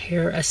dark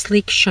hair a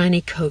sleek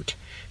shiny coat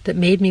that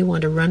made me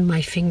want to run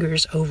my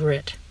fingers over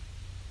it.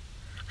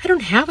 "I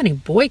don't have any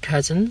boy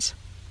cousins."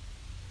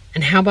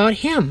 "And how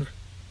about him?"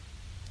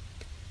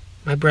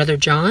 "My brother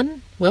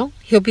John? Well,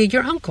 he'll be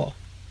your uncle."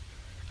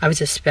 I was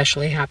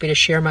especially happy to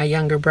share my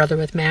younger brother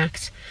with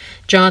Max.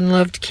 John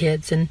loved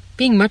kids, and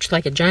being much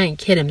like a giant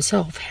kid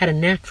himself, had a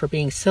knack for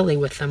being silly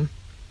with them.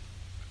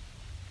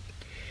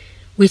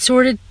 We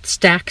sorted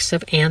stacks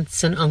of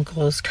aunts and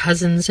uncles,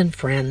 cousins and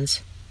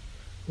friends.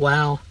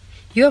 "Wow,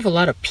 you have a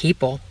lot of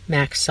people,"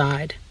 Max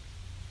sighed.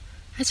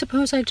 "I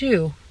suppose I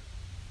do."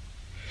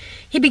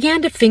 He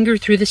began to finger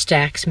through the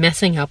stacks,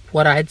 messing up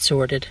what I'd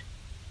sorted.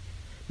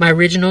 My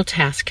original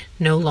task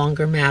no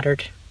longer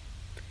mattered.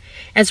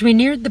 As we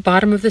neared the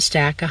bottom of the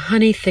stack, a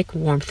honey-thick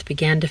warmth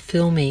began to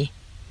fill me.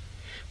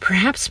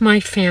 Perhaps my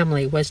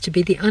family was to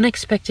be the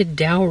unexpected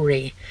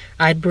dowry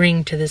I'd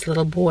bring to this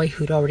little boy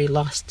who'd already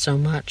lost so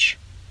much.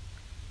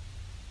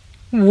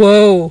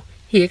 "Whoa!"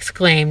 he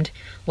exclaimed,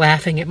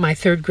 laughing at my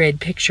third-grade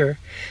picture,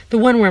 the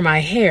one where my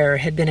hair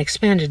had been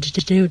expanded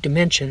to new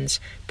dimensions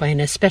by an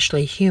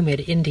especially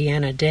humid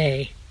Indiana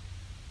day.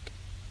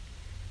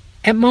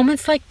 At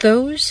moments like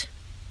those,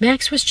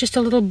 Max was just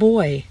a little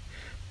boy,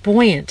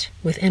 buoyant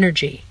with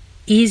energy,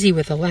 easy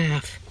with a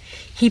laugh.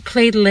 He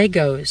played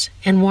Legos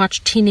and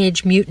watched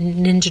Teenage Mutant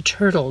Ninja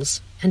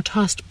Turtles and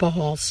tossed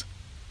balls.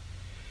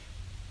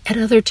 At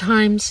other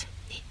times,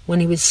 when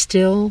he was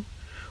still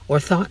or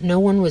thought no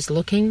one was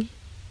looking,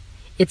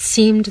 it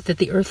seemed that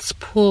the earth's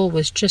pull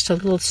was just a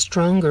little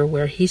stronger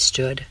where he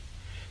stood,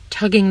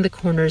 tugging the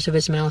corners of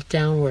his mouth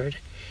downward,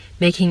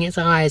 making his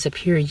eyes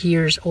appear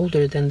years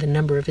older than the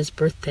number of his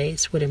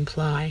birthdays would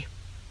imply.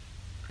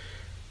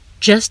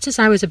 Just as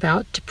I was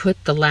about to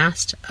put the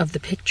last of the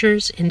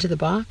pictures into the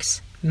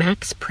box,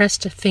 Max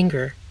pressed a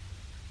finger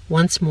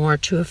once more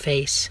to a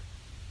face.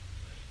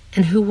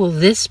 And who will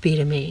this be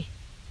to me?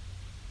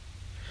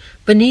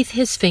 Beneath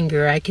his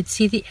finger I could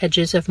see the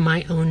edges of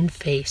my own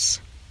face.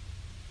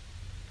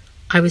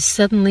 I was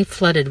suddenly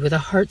flooded with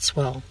a heart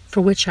swell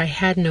for which I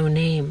had no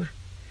name.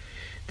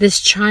 This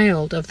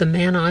child of the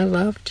man I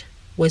loved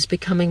was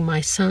becoming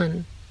my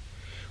son.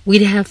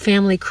 We'd have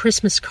family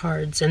Christmas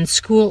cards and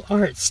school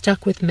art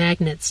stuck with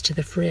magnets to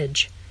the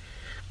fridge.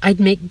 I'd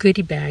make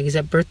goodie bags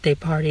at birthday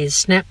parties,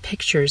 snap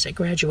pictures at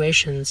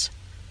graduations.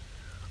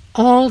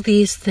 All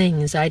these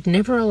things I'd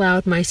never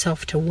allowed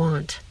myself to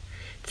want,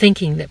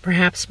 thinking that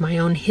perhaps my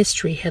own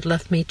history had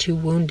left me too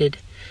wounded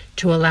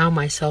to allow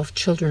myself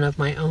children of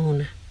my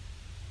own.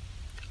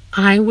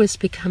 I was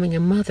becoming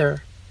a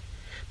mother,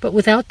 but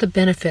without the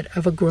benefit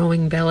of a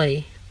growing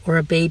belly or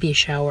a baby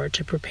shower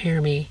to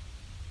prepare me.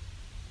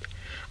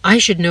 I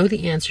should know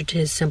the answer to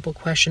his simple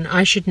question.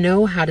 I should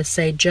know how to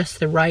say just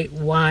the right,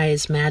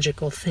 wise,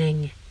 magical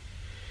thing.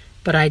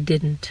 But I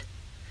didn't.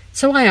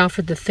 So I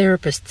offered the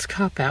therapist's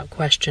cop-out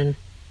question.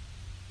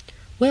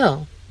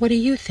 "Well, what do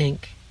you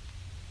think?"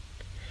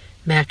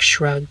 Max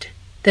shrugged,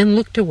 then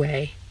looked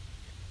away.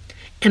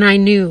 And I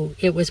knew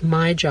it was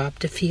my job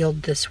to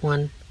field this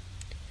one.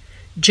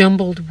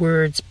 Jumbled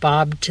words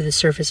bobbed to the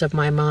surface of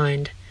my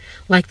mind,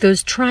 like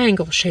those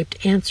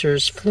triangle-shaped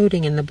answers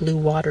floating in the blue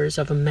waters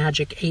of a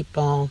magic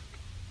 8-ball.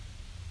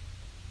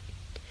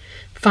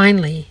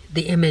 Finally,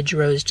 the image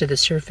rose to the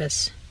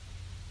surface.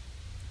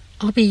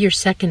 "I'll be your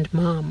second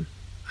mom,"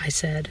 I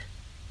said.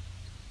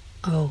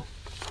 "Oh.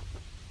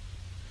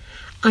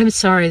 I'm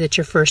sorry that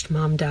your first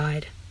mom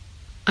died.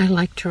 I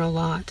liked her a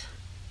lot."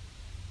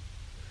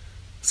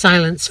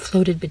 Silence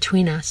floated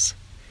between us.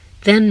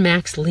 Then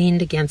Max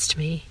leaned against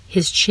me,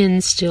 his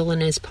chin still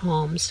in his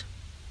palms.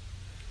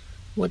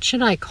 "What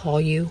should I call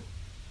you?"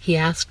 he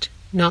asked,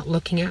 not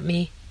looking at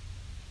me.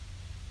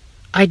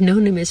 I'd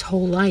known him his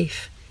whole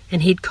life,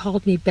 and he'd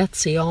called me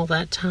Betsy all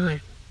that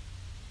time.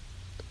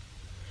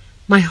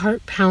 My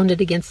heart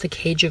pounded against the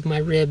cage of my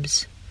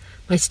ribs.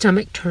 My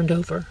stomach turned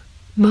over.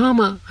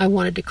 "Mama," I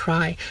wanted to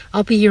cry.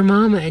 "I'll be your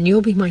mama, and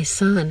you'll be my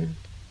son."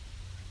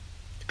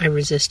 I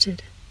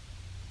resisted.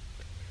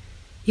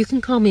 "You can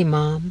call me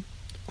Mom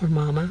or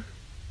Mama.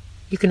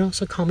 You can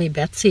also call me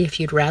Betsy if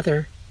you'd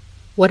rather.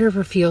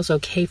 Whatever feels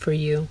okay for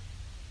you."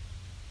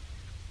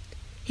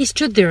 He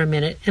stood there a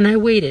minute, and I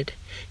waited,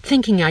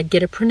 thinking I'd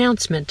get a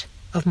pronouncement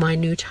of my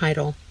new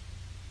title.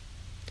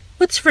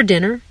 "What's for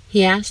dinner?"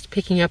 he asked,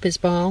 picking up his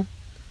ball.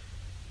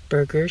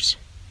 "Burgers."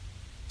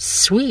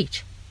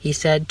 "Sweet," he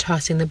said,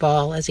 tossing the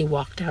ball as he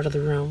walked out of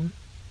the room.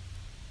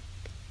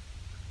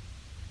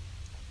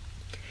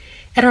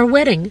 At our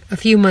wedding, a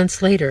few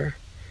months later,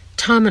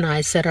 Tom and I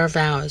said our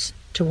vows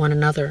to one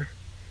another.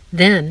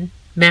 Then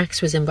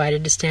Max was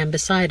invited to stand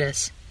beside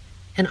us,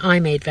 and I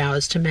made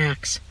vows to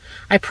Max.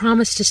 I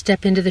promised to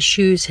step into the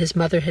shoes his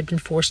mother had been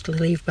forced to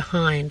leave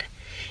behind,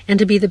 and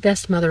to be the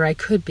best mother I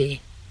could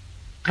be.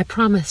 I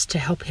promised to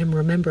help him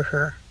remember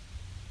her.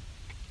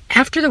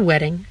 After the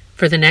wedding,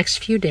 for the next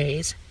few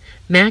days,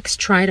 Max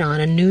tried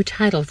on a new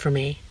title for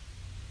me.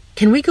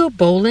 "Can we go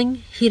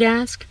bowling?" he'd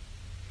ask,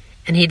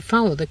 and he'd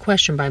follow the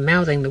question by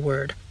mouthing the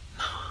word,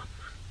 "Mom."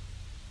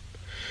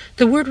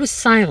 The word was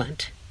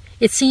silent.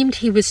 It seemed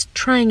he was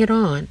trying it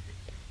on,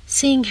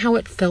 seeing how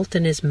it felt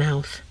in his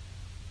mouth.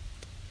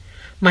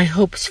 My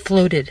hopes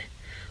floated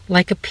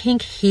like a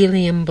pink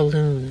helium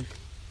balloon.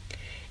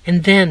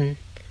 And then,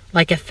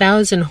 like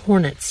 1,000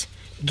 hornets,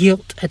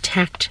 guilt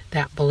attacked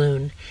that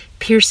balloon,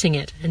 piercing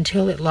it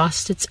until it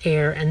lost its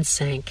air and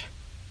sank.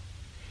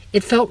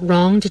 It felt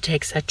wrong to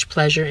take such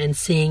pleasure in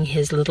seeing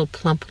his little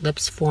plump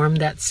lips form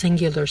that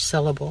singular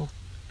syllable.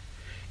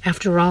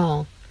 After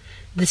all,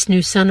 this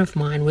new son of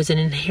mine was an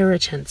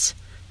inheritance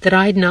that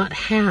I'd not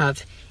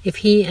have if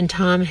he and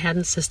Tom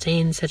hadn't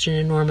sustained such an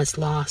enormous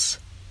loss.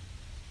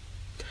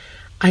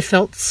 I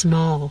felt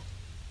small,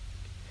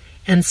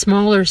 and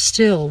smaller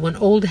still when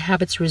old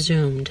habits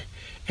resumed,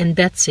 and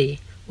Betsy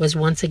was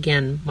once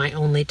again my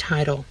only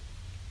title.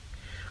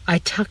 I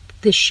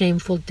tucked this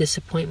shameful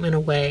disappointment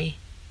away,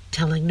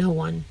 telling no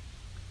one.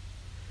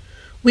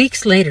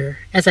 Weeks later,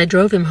 as I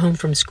drove him home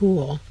from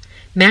school,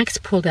 Max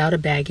pulled out a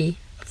baggie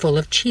full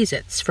of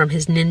Cheez-Its from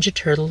his Ninja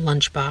Turtle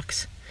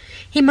lunchbox.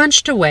 He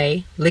munched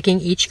away, licking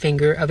each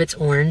finger of its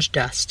orange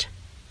dust.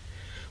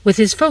 With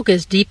his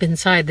focus deep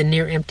inside the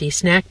near-empty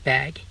snack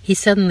bag, he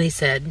suddenly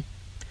said,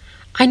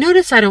 "I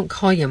notice I don't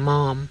call you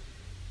Mom."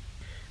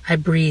 I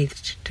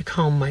breathed to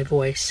calm my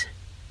voice.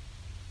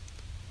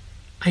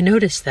 I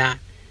noticed that.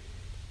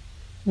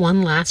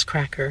 One last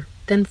cracker,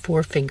 then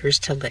 4 fingers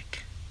to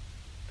lick.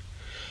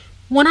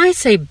 When I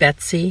say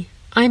Betsy,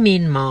 I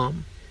mean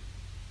Mom.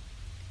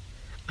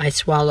 I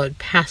swallowed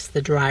past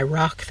the dry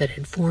rock that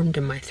had formed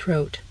in my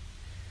throat.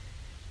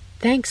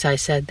 "Thanks," I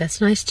said. "That's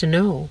nice to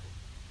know."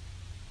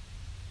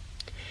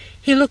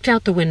 He looked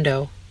out the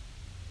window.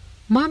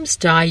 "Moms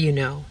die, you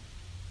know.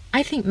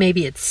 I think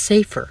maybe it's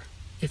safer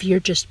if you're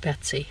just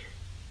Betsy."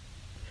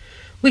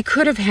 We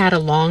could have had a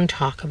long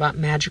talk about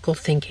magical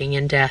thinking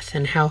and death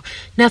and how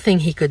nothing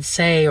he could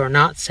say or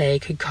not say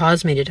could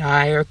cause me to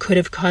die or could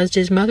have caused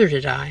his mother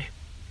to die.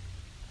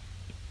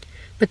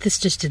 But this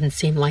just didn't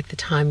seem like the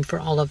time for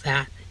all of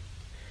that.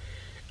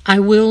 I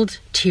willed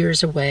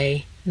tears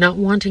away, not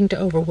wanting to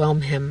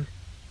overwhelm him.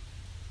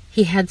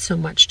 He had so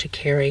much to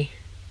carry.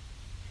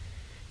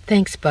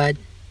 "Thanks, Bud.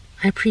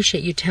 I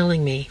appreciate you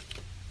telling me."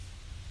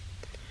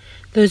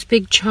 Those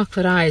big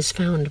chocolate eyes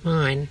found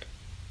mine.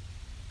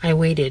 I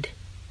waited.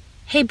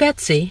 "Hey,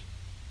 Betsy."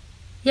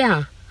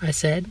 "Yeah," I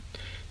said,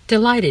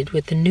 delighted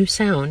with the new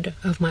sound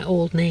of my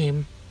old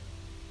name.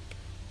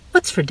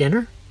 "What's for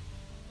dinner?"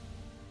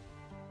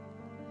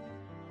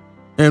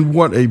 And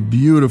what a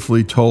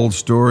beautifully told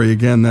story.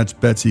 Again, that's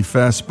Betsy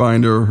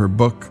Fassbinder, her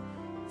book,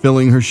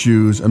 Filling Her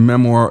Shoes, a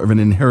memoir of an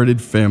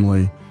inherited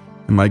family.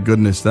 And my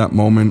goodness, that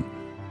moment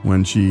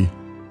when she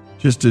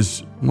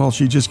just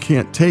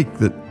can't take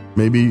that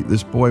maybe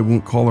this boy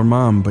won't call her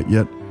mom, but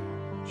yet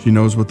she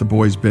knows what the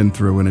boy's been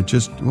through. And it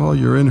just, well,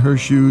 you're in her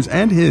shoes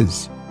and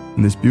his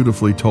in this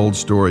beautifully told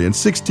story. And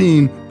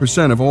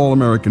 16% of all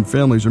American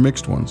families are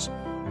mixed ones.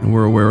 And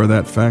we're aware of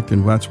that fact,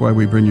 and that's why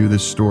we bring you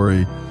this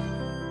story.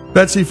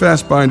 Betsy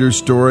Fassbinder's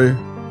story,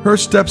 her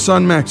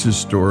stepson Max's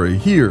story,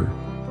 here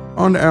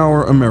on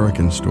Our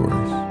American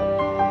Stories.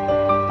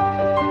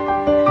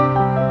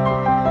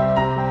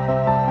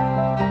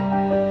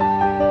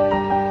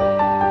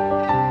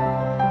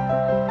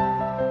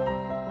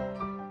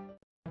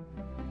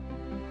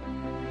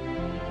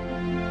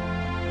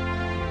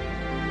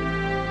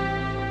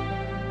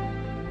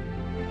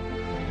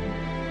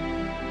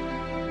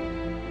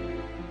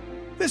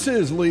 This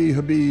is Lee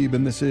Habib,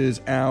 and this is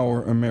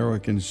Our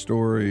American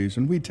Stories,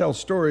 and we tell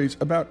stories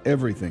about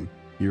everything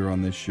here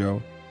on this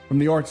show, from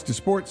the arts to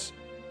sports,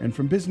 and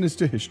from business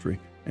to history,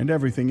 and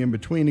everything in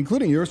between,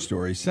 including your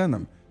stories. Send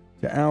them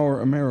to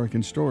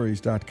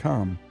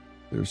ouramericanstories.com.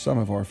 They're some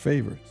of our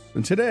favorites.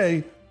 And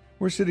today,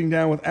 we're sitting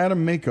down with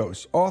Adam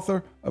Makos,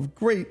 author of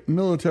great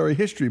military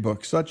history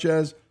books, such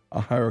as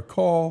A Higher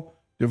Call,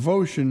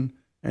 Devotion,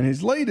 and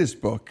his latest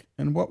book,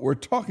 and what we're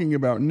talking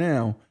about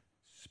now,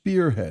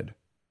 Spearhead.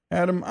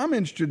 Adam, I'm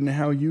interested in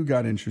how you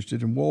got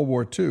interested in World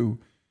War II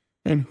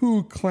and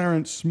who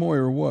Clarence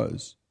Smoyer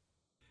was.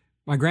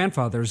 My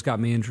grandfather's got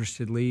me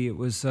interested, Lee. It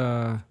was,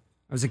 I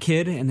was a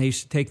kid, and they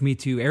used to take me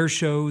to air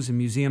shows and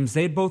museums.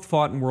 They had both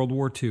fought in World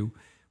War II,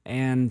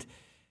 and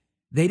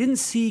they didn't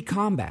see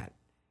combat.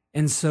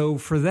 And so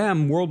for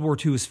them, World War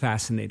II was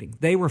fascinating.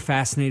 They were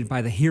fascinated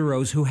by the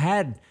heroes who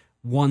had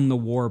won the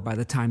war by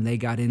the time they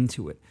got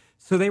into it.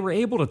 So they were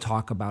able to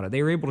talk about it.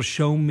 They were able to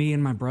show me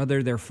and my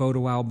brother their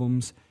photo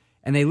albums.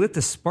 And they lit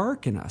the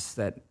spark in us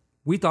that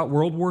we thought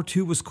World War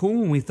II was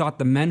cool, and we thought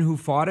the men who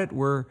fought it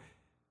were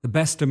the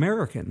best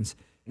Americans.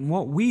 And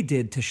what we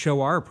did to show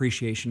our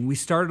appreciation, we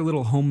started a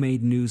little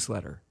homemade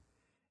newsletter.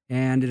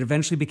 And it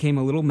eventually became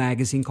a little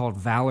magazine called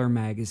Valor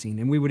Magazine.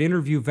 And we would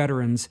interview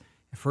veterans,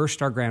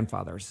 first our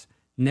grandfathers,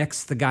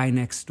 next the guy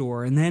next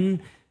door, and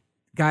then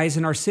guys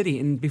in our city.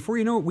 And before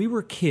you know it, we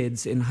were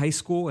kids in high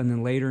school and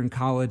then later in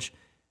college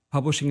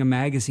publishing a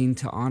magazine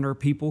to honor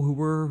people who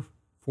were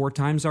 4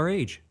 times our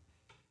age.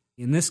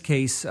 In this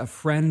case, a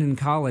friend in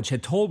college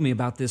had told me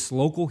about this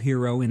local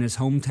hero in his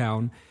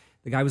hometown.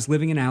 The guy was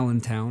living in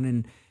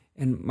Allentown,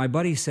 and my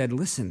buddy said,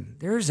 "Listen,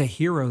 there's a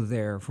hero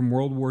there from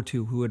World War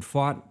II who had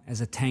fought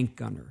as a tank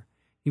gunner.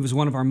 He was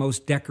one of our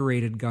most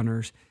decorated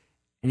gunners,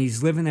 and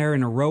he's living there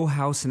in a row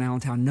house in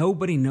Allentown.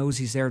 Nobody knows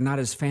he's there, not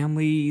his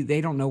family.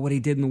 They don't know what he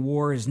did in the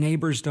war. His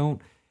neighbors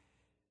don't."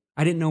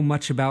 I didn't know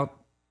much about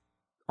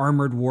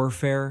armored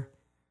warfare,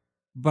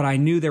 but I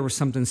knew there was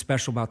something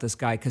special about this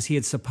guy because he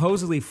had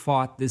supposedly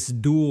fought this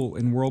duel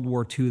in World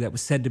War II that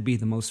was said to be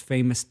the most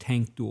famous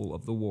tank duel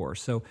of the war.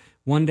 So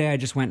one day I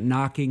just went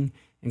knocking,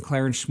 and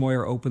Clarence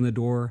Smoyer opened the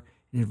door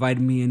and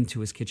invited me into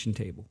his kitchen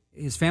table.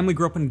 His family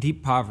grew up in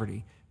deep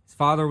poverty. His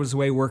father was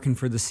away working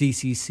for the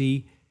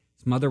CCC.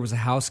 His mother was a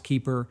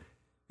housekeeper.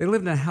 They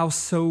lived in a house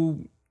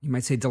so you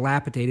might say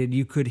dilapidated,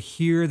 you could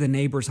hear the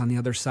neighbors on the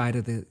other side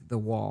of the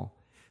wall.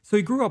 So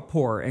he grew up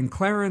poor, and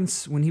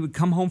Clarence, when he would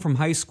come home from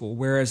high school,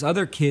 whereas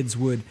other kids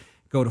would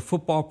go to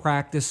football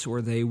practice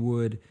or they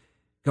would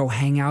go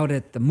hang out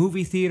at the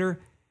movie theater,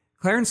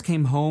 Clarence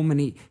came home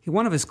and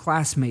one of his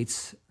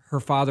classmates, her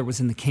father was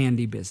in the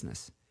candy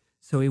business.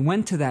 So he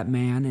went to that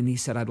man and he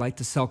said, I'd like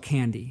to sell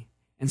candy.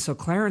 And so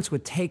Clarence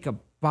would take a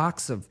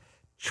box of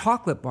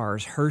chocolate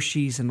bars,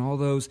 Hershey's and all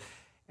those,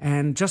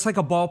 and just like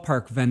a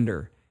ballpark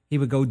vendor, he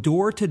would go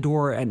door to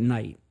door at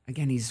night.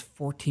 Again, he's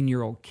a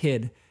 14-year-old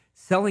kid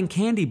selling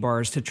candy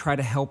bars to try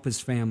to help his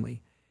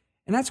family.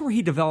 And that's where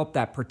he developed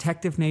that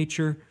protective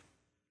nature.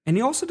 And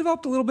he also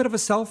developed a little bit of a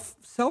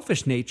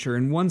selfish nature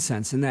in one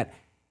sense, in that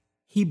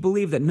he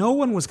believed that no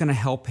one was going to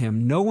help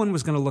him, no one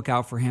was going to look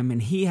out for him,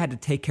 and he had to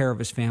take care of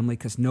his family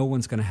because no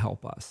one's going to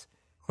help us.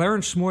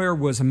 Clarence Schmoyer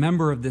was a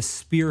member of this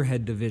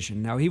Spearhead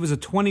division. Now, he was a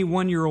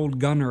 21-year-old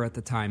gunner at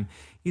the time.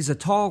 He's a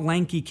tall,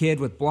 lanky kid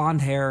with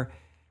blonde hair,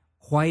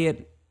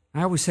 quiet.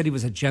 I always said he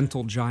was a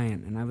gentle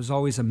giant, and I was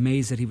always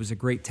amazed that he was a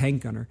great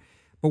tank gunner.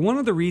 But one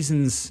of the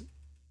reasons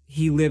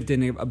he lived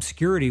in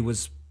obscurity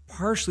was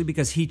partially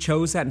because he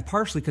chose that, and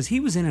partially because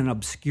he was in an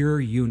obscure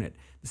unit.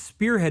 The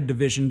Spearhead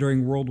Division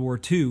during World War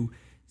II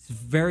is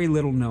very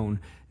little known.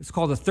 It's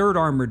called the 3rd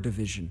Armored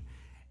Division,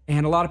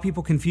 and a lot of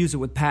people confuse it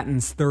with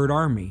Patton's 3rd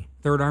Army.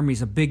 3rd Army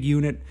is a big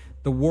unit.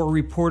 The war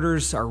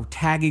reporters are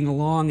tagging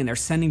along, and they're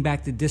sending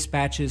back the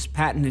dispatches.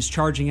 Patton is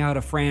charging out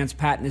of France.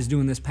 Patton is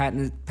doing this.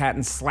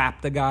 Patton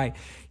slapped the guy.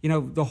 You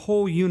know, the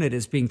whole unit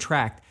is being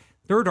tracked.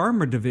 3rd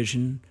Armored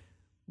Division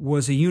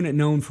was a unit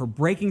known for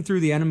breaking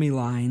through the enemy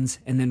lines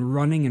and then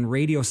running in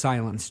radio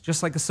silence,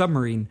 just like a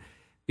submarine,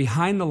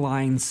 behind the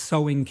lines,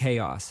 sowing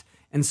chaos.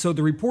 And so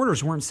the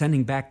reporters weren't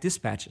sending back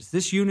dispatches.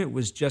 This unit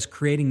was just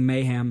creating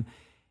mayhem.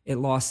 It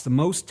lost the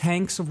most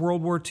tanks of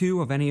World War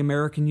II of any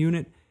American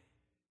unit.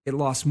 It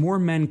lost more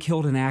men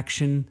killed in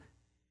action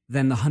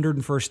than the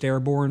 101st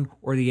Airborne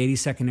or the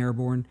 82nd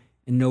Airborne,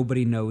 and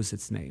nobody knows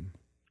its name.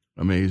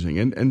 Amazing.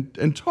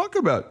 And talk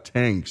about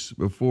tanks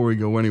before we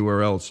go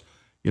anywhere else.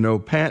 You know,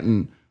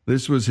 Patton,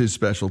 this was his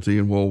specialty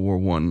in World War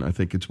I. I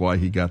think it's why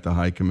he got the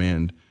high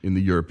command in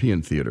the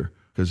European theater,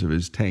 because of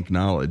his tank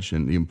knowledge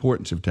and the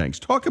importance of tanks.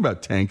 Talk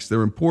about tanks,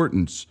 their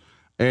importance,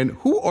 and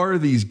who are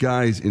these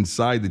guys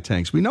inside the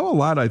tanks? We know a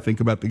lot, I think,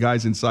 about the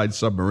guys inside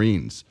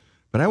submarines,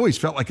 but I always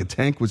felt like a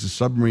tank was a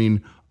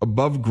submarine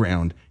above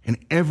ground, and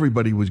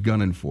everybody was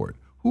gunning for it.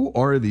 Who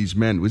are these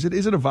men? Is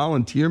it a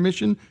volunteer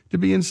mission to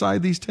be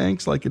inside these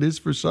tanks like it is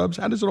for subs?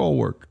 How does it all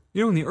work?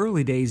 You know, in the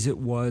early days it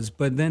was,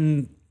 but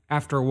then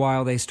after a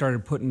while they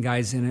started putting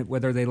guys in it,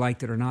 whether they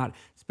liked it or not.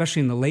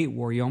 Especially in the late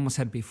war, you almost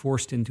had to be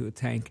forced into a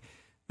tank.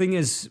 Thing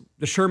is,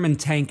 the Sherman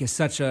tank is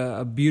such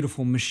a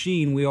beautiful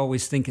machine, we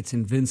always think it's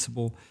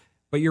invincible.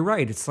 But you're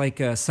right, it's like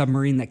a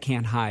submarine that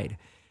can't hide.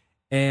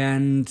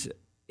 And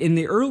in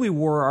the early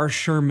war, our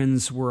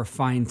Shermans were a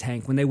fine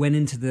tank. When they went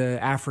into the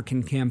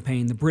African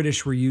campaign, the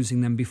British were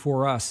using them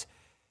before us.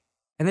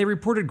 And they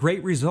reported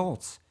great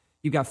results.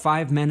 You've got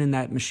 5 men in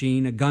that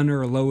machine, a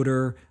gunner, a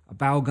loader, a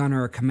bow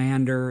gunner, a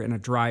commander, and a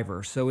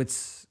driver. So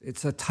it's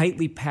a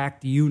tightly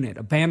packed unit,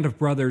 a band of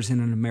brothers in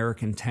an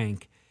American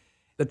tank.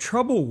 The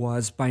trouble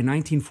was, by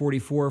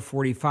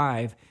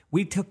 1944-45,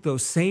 we took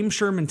those same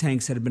Sherman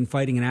tanks that had been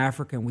fighting in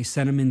Africa and we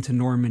sent them into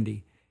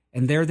Normandy.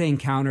 And there they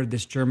encountered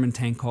this German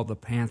tank called the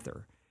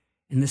Panther.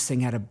 And this thing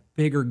had a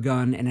bigger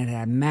gun and it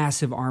had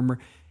massive armor.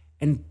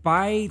 And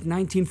by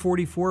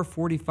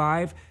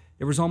 1944-45,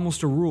 there was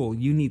almost a rule.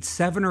 You need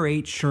 7 or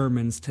 8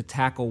 Shermans to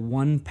tackle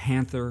one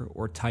Panther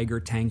or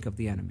Tiger tank of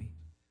the enemy.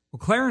 Well,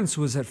 Clarence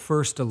was at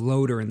first a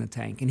loader in the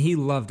tank, and he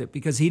loved it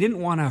because he didn't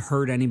want to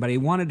hurt anybody. He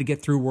wanted to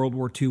get through World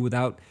War II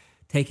without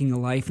taking a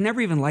life.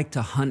 Never even liked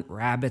to hunt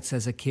rabbits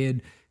as a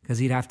kid because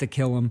he'd have to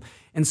kill them.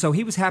 And so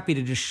he was happy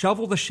to just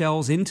shovel the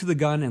shells into the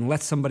gun and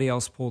let somebody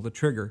else pull the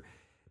trigger.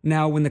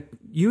 Now, when the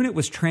unit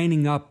was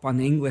training up on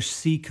the English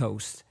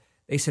seacoast,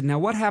 they said, now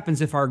what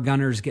happens if our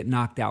gunners get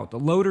knocked out? The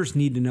loaders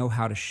need to know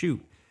how to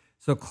shoot.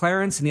 So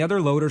Clarence and the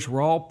other loaders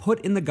were all put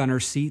in the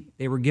gunner's seat.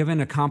 They were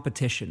given a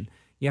competition.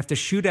 You have to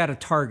shoot at a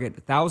target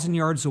 1,000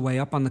 yards away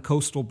up on the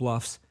coastal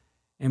bluffs,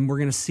 and we're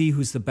going to see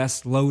who's the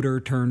best loader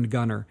turned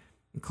gunner.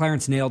 And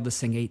Clarence nailed this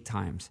thing 8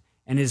 times.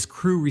 And his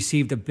crew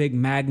received a big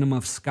magnum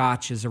of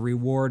scotch as a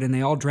reward, and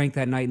they all drank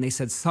that night, and they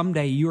said,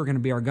 someday you are going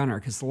to be our gunner,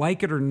 because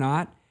like it or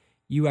not,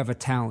 you have a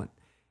talent.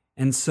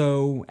 And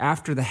so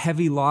after the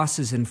heavy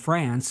losses in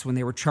France, when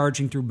they were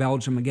charging through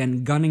Belgium,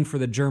 again, gunning for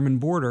the German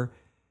border,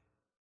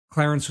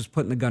 Clarence was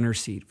put in the gunner's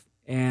seat.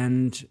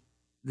 And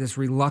this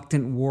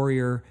reluctant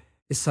warrior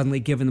is suddenly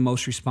given the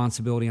most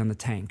responsibility on the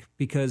tank.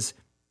 Because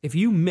if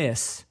you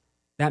miss,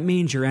 that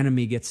means your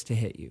enemy gets to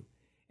hit you.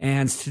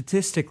 And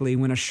statistically,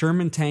 when a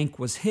Sherman tank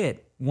was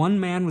hit, one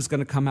man was going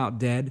to come out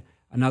dead,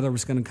 another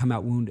was going to come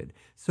out wounded.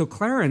 So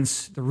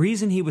Clarence, the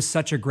reason he was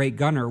such a great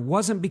gunner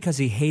wasn't because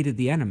he hated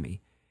the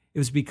enemy. It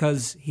was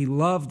because he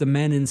loved the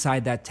men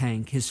inside that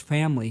tank, his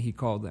family, he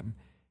called them.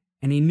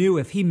 And he knew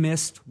if he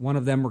missed, one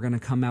of them were going to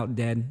come out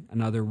dead,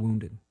 another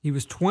wounded. He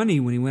was 20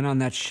 when he went on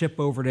that ship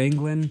over to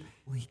England.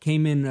 He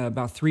came in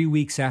about 3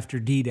 weeks after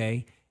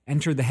D-Day,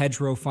 entered the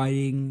hedgerow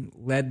fighting,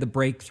 led the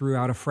breakthrough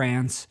out of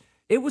France.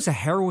 It was a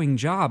harrowing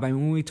job. I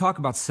mean, when we talk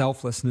about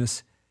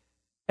selflessness,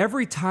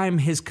 every time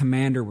his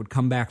commander would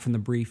come back from the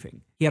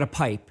briefing, he had a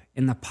pipe,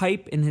 and the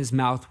pipe in his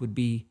mouth would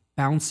be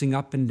bouncing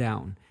up and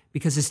down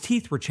because his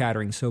teeth were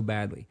chattering so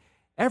badly.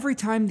 Every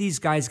time these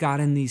guys got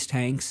in these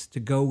tanks to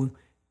go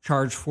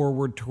charge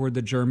forward toward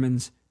the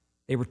Germans,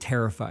 they were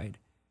terrified.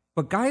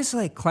 But guys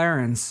like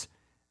Clarence,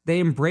 they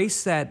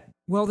embrace that,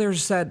 well,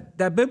 there's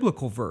that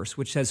biblical verse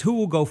which says, who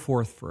will go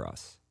forth for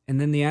us?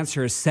 And then the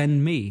answer is,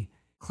 send me.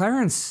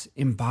 Clarence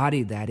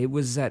embodied that. It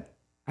was that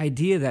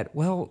idea that,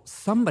 well,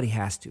 somebody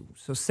has to,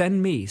 so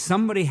send me.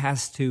 Somebody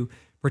has to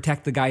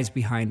protect the guys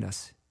behind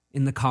us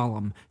in the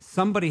column.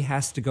 Somebody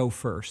has to go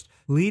first,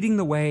 leading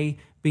the way,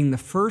 being the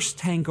first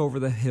tank over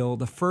the hill,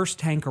 the first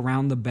tank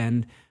around the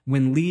bend.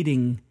 When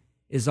leading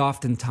is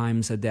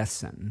oftentimes a death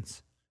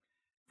sentence.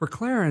 For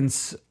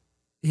Clarence,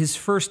 his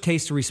first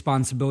taste of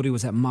responsibility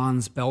was at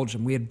Mons,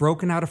 Belgium. We had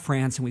broken out of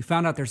France, and we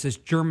found out there's this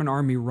German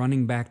army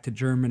running back to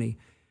Germany.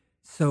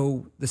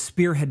 So the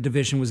Spearhead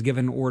division was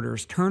given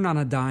orders, turn on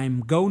a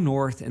dime, go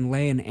north, and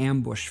lay an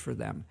ambush for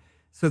them.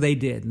 So they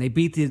did, and they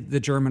beat the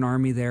German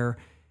army there,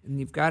 and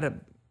you've got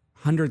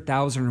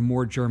 100,000 or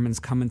more Germans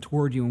coming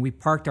toward you, and we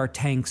parked our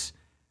tanks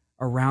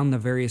around the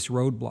various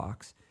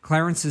roadblocks.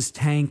 Clarence's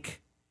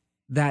tank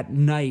that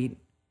night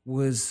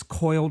was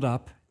coiled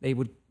up. They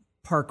would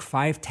park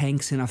 5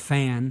 tanks in a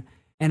fan,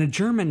 and a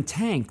German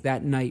tank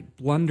that night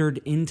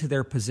blundered into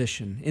their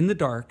position in the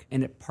dark,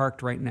 and it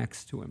parked right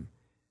next to him.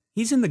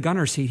 He's in the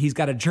gunner seat. He's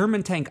got a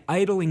German tank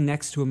idling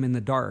next to him in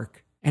the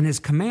dark, and his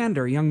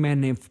commander, a young man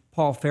named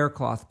Paul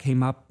Faircloth,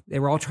 came up. They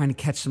were all trying to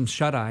catch some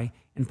shut-eye,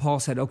 and Paul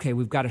said, okay,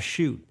 we've got to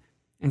shoot.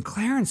 And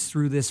Clarence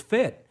threw this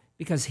fit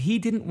because he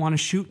didn't want to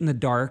shoot in the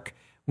dark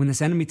when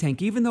this enemy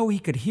tank, even though he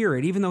could hear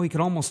it, even though he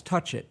could almost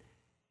touch it,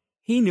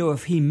 he knew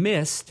if he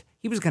missed,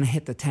 he was going to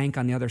hit the tank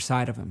on the other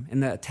side of him.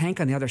 And the tank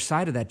on the other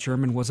side of that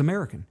German was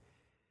American.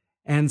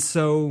 And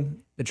so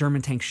the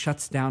German tank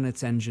shuts down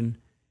its engine,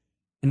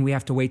 and we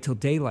have to wait till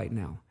daylight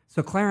now.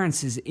 So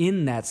Clarence is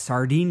in that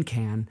sardine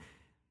can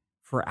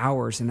for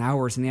hours and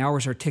hours, and the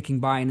hours are ticking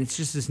by, and it's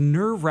just this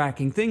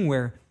nerve-wracking thing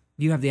where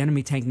you have the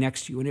enemy tank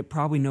next to you, and it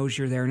probably knows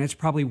you're there, and it's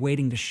probably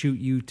waiting to shoot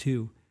you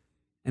too.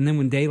 And then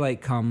when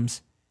daylight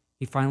comes,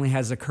 he finally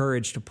has the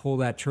courage to pull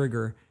that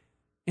trigger,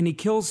 and he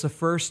kills the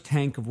first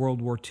tank of World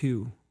War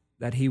II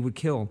that he would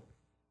kill.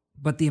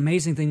 But the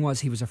amazing thing was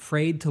he was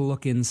afraid to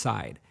look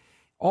inside.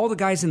 All the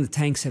guys in the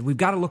tank said, we've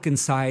got to look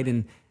inside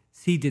and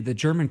see, did the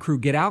German crew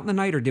get out in the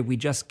night or did we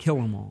just kill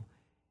them all?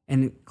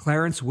 And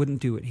Clarence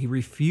wouldn't do it. He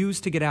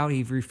refused to get out.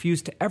 He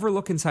refused to ever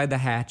look inside the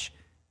hatch.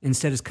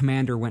 Instead, his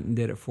commander went and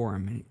did it for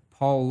him. And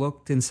Paul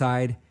looked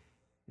inside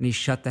and he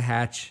shut the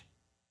hatch.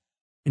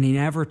 And he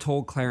never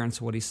told Clarence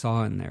what he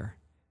saw in there.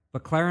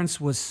 But Clarence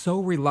was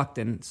so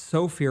reluctant,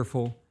 so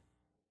fearful,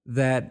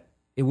 that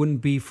it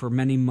wouldn't be for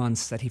many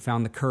months that he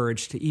found the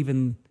courage to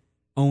even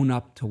own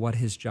up to what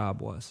his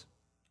job was.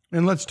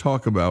 And let's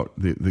talk about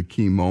the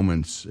key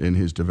moments in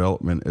his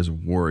development as a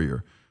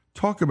warrior.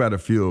 Talk about a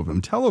few of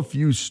them. Tell a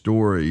few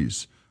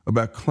stories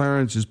about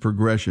Clarence's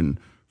progression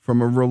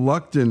from a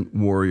reluctant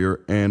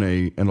warrior and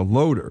a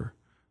loader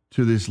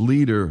to this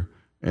leader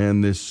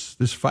and this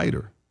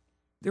fighter.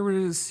 There were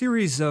a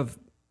series of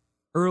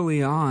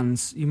early on,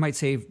 you might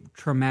say,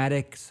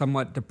 traumatic,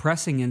 somewhat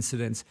depressing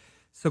incidents.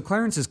 So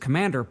Clarence's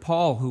commander,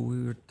 Paul, who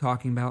we were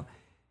talking about,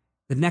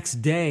 the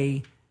next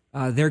day,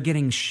 they're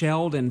getting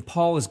shelled, and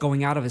Paul is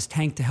going out of his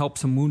tank to help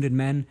some wounded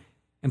men,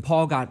 and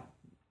Paul got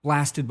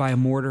blasted by a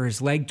mortar,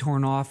 his leg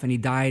torn off, and he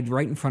died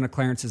right in front of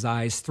Clarence's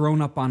eyes,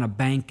 thrown up on a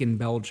bank in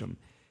Belgium.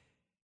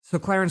 So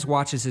Clarence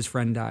watches his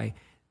friend die.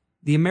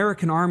 The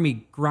American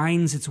army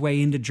grinds its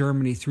way into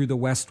Germany through the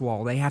West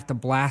Wall. They have to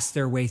blast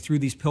their way through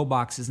these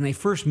pillboxes, and they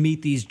first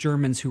meet these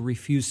Germans who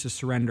refuse to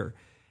surrender.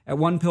 At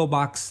one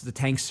pillbox, the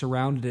tanks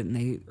surrounded it, and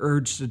they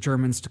urged the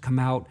Germans to come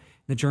out.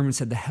 The Germans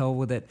said, the hell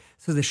with it.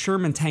 So the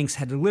Sherman tanks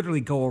had to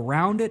literally go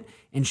around it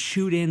and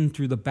shoot in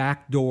through the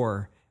back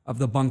door of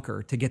the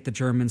bunker to get the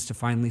Germans to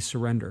finally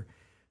surrender.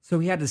 So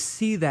he had to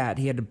see that.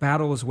 He had to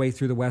battle his way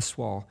through the West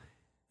Wall.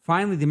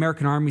 Finally, the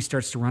American army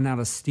starts to run out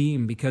of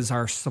steam because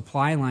our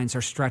supply lines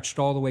are stretched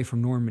all the way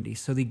from Normandy.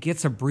 So he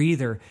gets a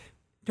breather.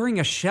 During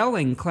a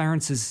shelling,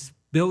 Clarence is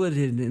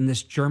billeted in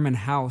this German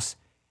house,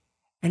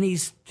 and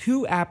he's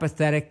too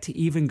apathetic to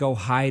even go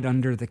hide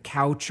under the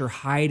couch or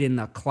hide in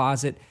the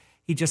closet.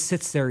 He just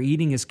sits there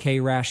eating his K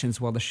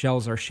rations while the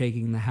shells are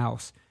shaking the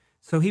house.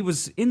 So he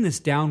was in this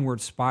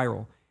downward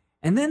spiral.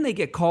 And then they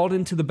get called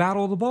into the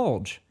Battle of the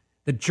Bulge.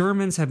 The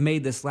Germans have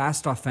made this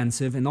last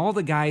offensive, and all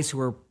the guys who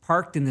are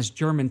parked in this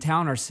German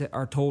town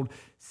are told,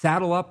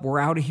 saddle up, we're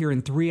out of here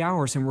in 3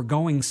 hours, and we're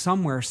going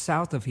somewhere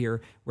south of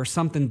here where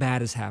something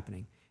bad is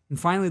happening. And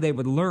finally they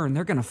would learn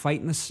they're going to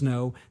fight in the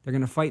snow, they're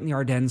going to fight in the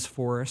Ardennes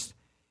forest,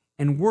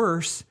 and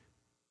worse,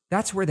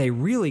 that's where they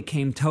really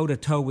came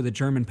toe-to-toe with the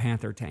German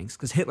Panther tanks,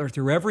 because Hitler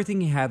threw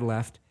everything he had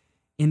left,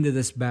 into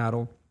this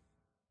battle.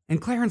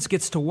 And Clarence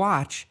gets to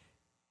watch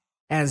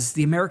as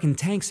the American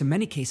tanks in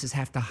many cases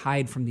have to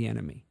hide from the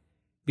enemy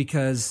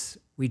because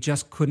we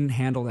just couldn't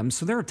handle them.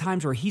 So there are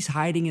times where he's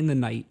hiding in the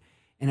night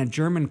and a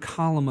German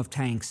column of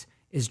tanks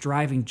is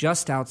driving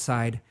just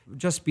outside,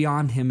 just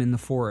beyond him in the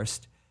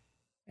forest,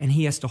 and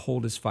he has to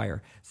hold his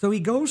fire. So he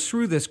goes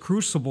through this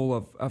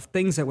crucible of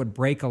things that would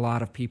break a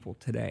lot of people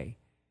today.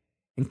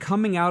 And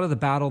coming out of the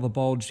Battle of the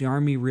Bulge, the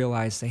Army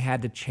realized they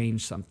had to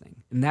change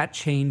something. And that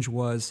change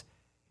was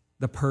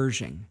the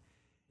Pershing.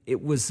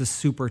 It was the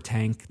super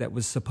tank that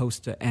was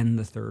supposed to end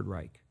the Third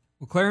Reich.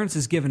 Well, Clarence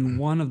is given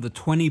one of the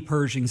 20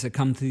 Pershings that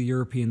come to the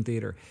European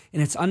theater,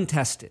 and it's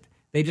untested.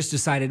 They just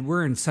decided,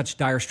 we're in such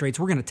dire straits,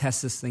 we're going to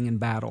test this thing in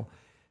battle.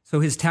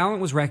 So his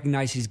talent was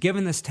recognized. He's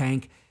given this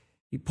tank.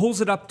 He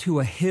pulls it up to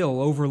a hill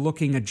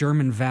overlooking a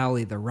German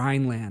valley, the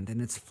Rhineland,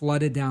 and it's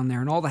flooded down there,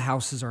 and all the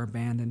houses are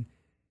abandoned.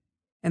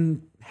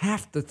 And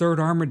half the 3rd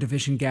Armored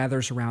Division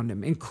gathers around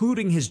him,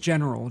 including his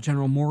general,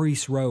 General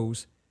Maurice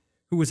Rose,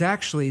 who was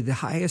actually the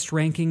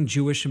highest-ranking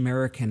Jewish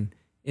American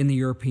in the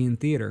European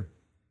theater.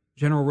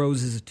 General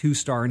Rose is a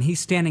 2-star, and he's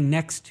standing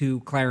next to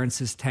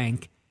Clarence's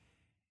tank,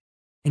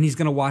 and he's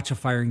going to watch a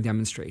firing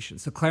demonstration.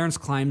 So Clarence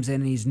climbs in,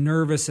 and he's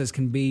nervous as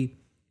can be,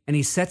 and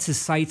he sets his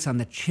sights on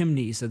the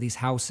chimneys of these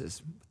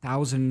houses,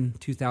 1,000,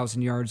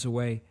 2,000 yards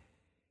away.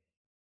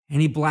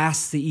 And he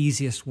blasts the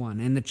easiest one,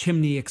 and the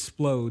chimney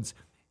explodes.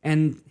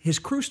 And his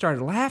crew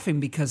started laughing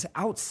because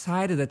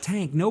outside of the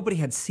tank, nobody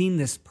had seen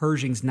this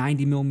Pershing's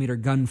 90-millimeter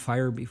gun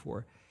fire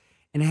before.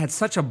 And it had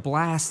such a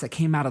blast that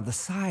came out of the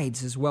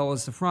sides as well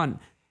as the front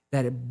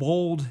that it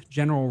bowled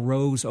General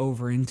Rose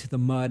over into the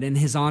mud and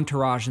his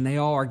entourage, and they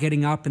all are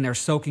getting up and they're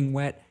soaking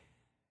wet.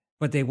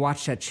 But they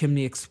watch that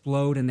chimney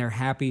explode and they're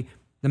happy.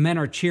 The men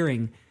are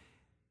cheering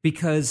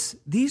because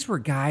these were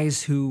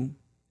guys who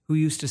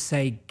used to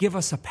say, give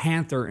us a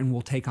Panther and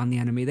we'll take on the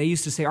enemy. They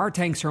used to say, our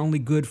tanks are only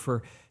good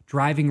for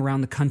driving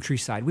around the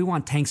countryside. We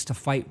want tanks to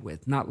fight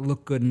with, not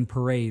look good in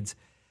parades.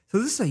 So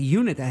this is a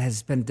unit that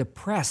has been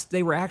depressed.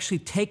 They were actually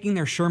taking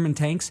their Sherman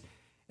tanks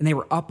and they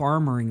were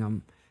up-armoring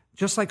them.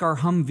 Just like our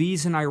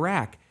Humvees in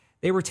Iraq,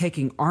 they were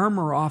taking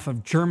armor off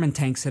of German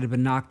tanks that had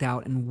been knocked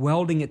out and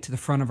welding it to the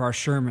front of our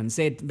Shermans.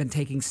 They had been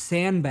taking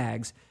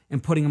sandbags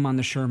and putting them on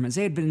the Shermans.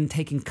 They had been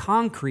taking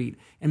concrete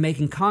and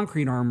making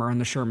concrete armor on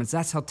the Shermans.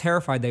 That's how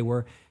terrified they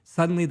were.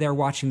 Suddenly they're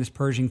watching this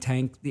Pershing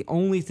tank, the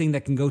only thing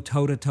that can go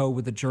toe-to-toe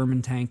with the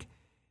German tank,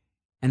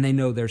 and they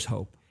know there's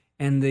hope.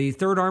 And the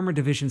 3rd Armored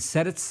Division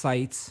set its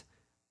sights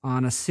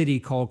on a city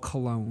called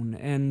Cologne.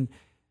 And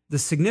the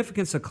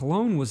significance of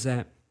Cologne was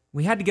that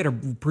we had to get a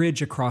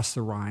bridge across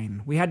the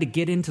Rhine. We had to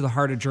get into the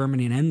heart of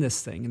Germany and end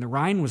this thing. And the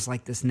Rhine was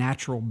like this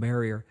natural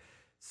barrier.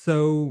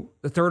 So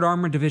the 3rd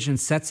Armored Division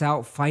sets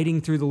out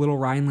fighting through the little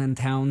Rhineland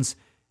towns,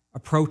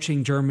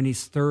 approaching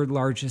Germany's 3rd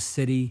largest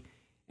city.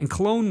 And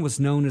Cologne was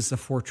known as the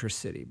fortress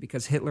city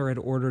because Hitler had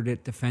ordered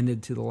it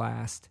defended to the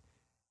last.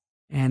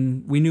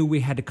 And we knew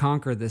we had to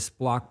conquer this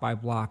block by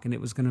block, and it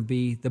was going to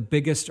be the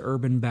biggest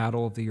urban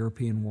battle of the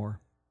European War.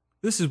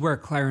 This is where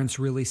Clarence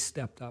really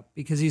stepped up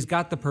because he's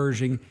got the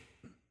Pershing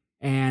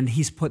and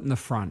he's put in the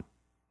front.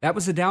 That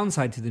was the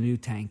downside to the new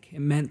tank.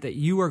 It meant that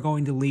you are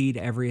going to lead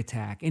every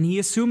attack. And he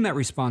assumed that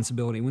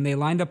responsibility. When they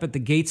lined up at the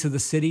gates of the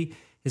city,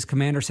 his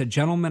commander said,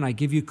 gentlemen, I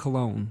give you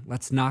Cologne.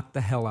 Let's knock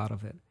the hell out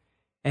of it.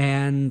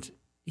 And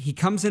he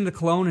comes into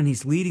Cologne and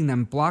he's leading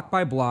them block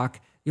by block.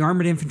 The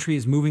armored infantry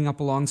is moving up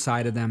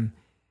alongside of them.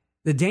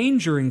 The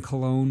danger in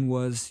Cologne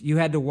was you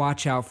had to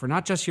watch out for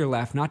not just your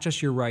left, not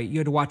just your right. You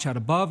had to watch out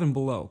above and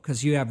below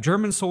because you have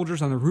German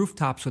soldiers on the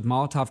rooftops with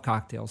Molotov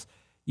cocktails.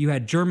 You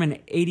had German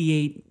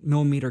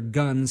 88-millimeter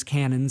guns,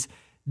 cannons,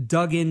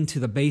 dug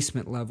into the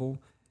basement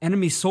level.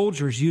 Enemy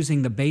soldiers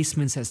using the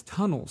basements as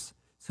tunnels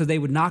so they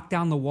would knock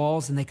down the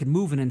walls and they could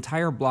move an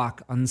entire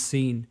block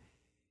unseen.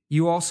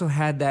 You also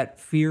had that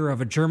fear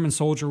of a German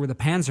soldier with a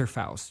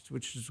Panzerfaust,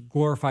 which is a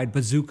glorified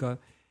bazooka,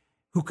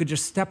 who could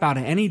just step out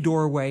of any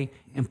doorway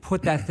and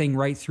put that thing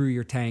right through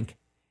your tank.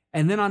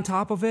 And then on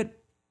top of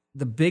it,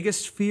 the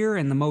biggest fear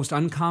and the most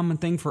uncommon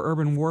thing for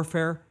urban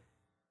warfare,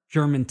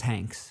 German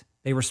tanks.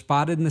 They were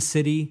spotted in the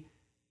city.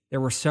 There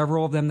were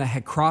several of them that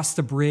had crossed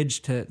the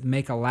bridge to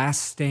make a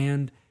last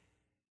stand.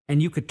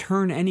 And you could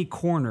turn any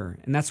corner,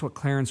 and that's what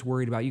Clarence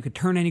worried about. You could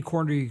turn any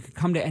corner, you could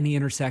come to any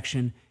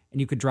intersection, and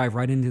you could drive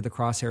right into the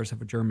crosshairs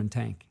of a German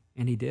tank.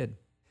 And he did.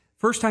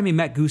 First time he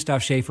met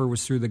Gustav Schaefer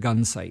was through the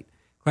gun sight.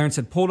 Clarence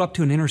had pulled up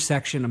to an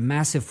intersection, a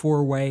massive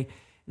four-way,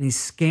 and he's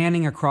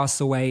scanning across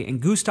the way,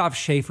 and Gustav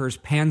Schaefer's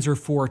Panzer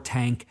IV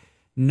tank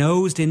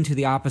nosed into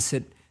the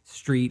opposite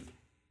street,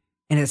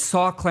 and it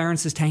saw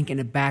Clarence's tank, and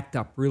it backed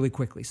up really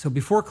quickly. So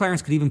before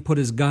Clarence could even put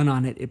his gun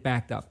on it, it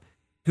backed up.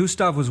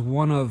 Gustav was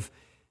one of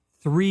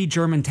 3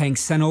 German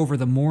tanks sent over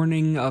the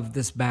morning of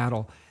this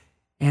battle,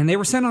 and they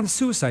were sent on a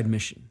suicide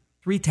mission.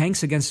 3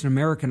 tanks against an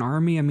American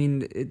army. I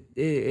mean,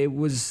 it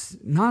was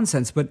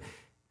nonsense, but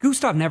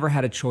Gustav never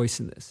had a choice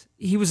in this.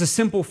 He was a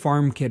simple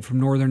farm kid from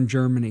northern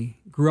Germany,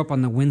 grew up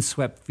on the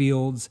windswept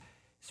fields.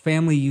 His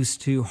family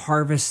used to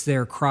harvest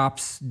their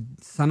crops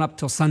sun up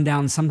till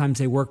sundown. Sometimes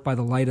they worked by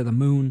the light of the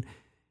moon.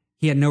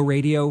 He had no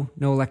radio,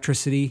 no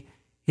electricity.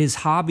 His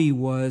hobby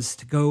was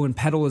to go and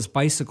pedal his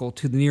bicycle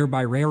to the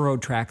nearby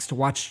railroad tracks to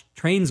watch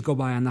trains go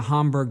by on the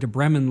Hamburg to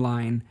Bremen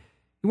line.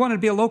 He wanted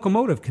to be a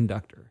locomotive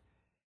conductor.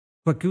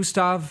 But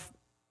Gustav,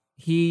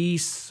 he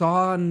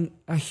saw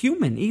a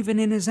human, even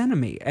in his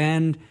enemy.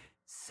 And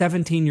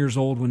 17 years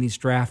old when he's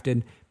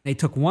drafted, they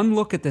took one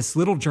look at this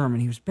little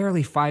German. He was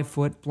barely 5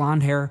 foot,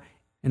 blonde hair,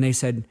 and they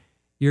said,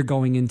 "You're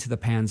going into the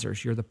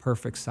Panzers. You're the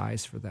perfect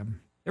size for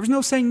them." There was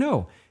no saying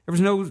no.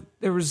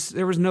 There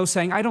was no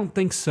saying, "I don't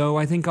think so.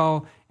 I think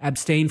I'll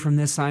abstain from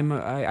this. I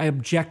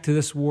object to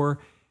this war."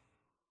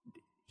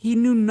 He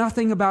knew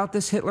nothing about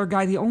this Hitler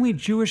guy. The only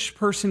Jewish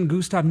person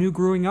Gustav knew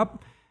growing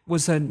up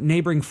was a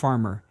neighboring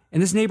farmer.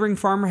 And this neighboring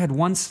farmer had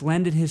once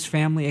lended his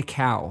family a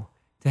cow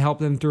to help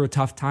them through a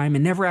tough time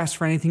and never asked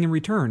for anything in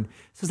return.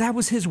 So that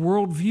was his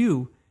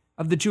worldview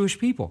of the Jewish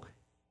people.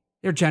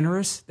 They're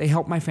generous. They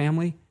help my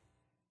family.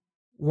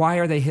 Why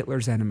are they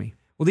Hitler's enemy?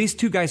 Well, these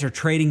two guys are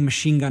trading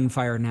machine gun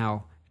fire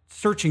now,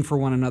 searching for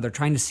one another,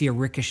 trying to see a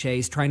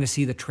ricochets, trying to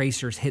see the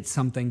tracers hit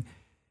something.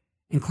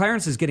 And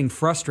Clarence is getting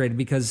frustrated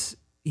because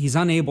he's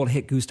unable to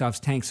hit Gustav's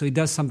tank, so he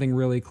does something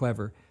really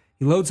clever.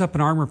 He loads up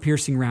an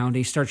armor-piercing round, and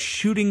he starts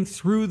shooting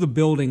through the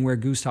building where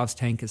Gustav's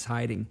tank is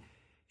hiding.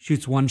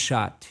 Shoots one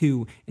shot,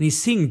 two, and he's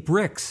seeing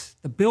bricks,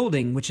 the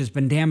building, which has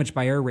been damaged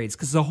by air raids,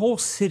 because the whole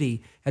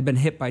city had been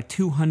hit by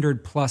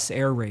 200-plus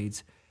air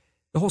raids.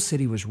 The whole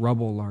city was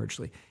rubble,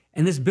 largely.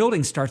 And this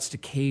building starts to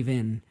cave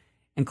in,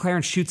 and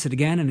Clarence shoots it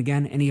again and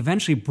again, and he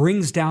eventually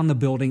brings down the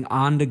building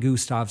onto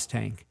Gustav's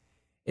tank.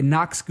 It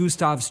knocks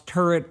Gustav's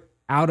turret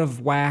out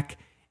of whack,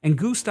 and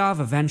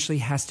Gustav eventually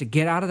has to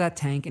get out of that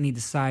tank, and he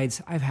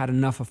decides, "I've had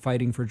enough of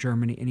fighting for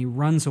Germany," and he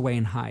runs away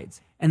and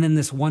hides. And then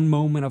this one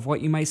moment of what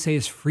you might say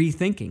is free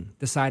thinking,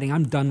 deciding,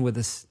 "I'm done with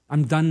this.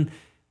 I'm done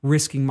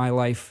risking my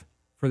life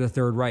for the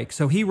Third Reich."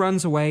 So he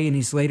runs away, and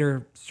he's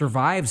later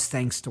survives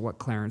thanks to what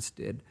Clarence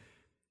did.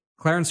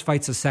 Clarence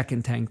fights a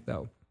second tank,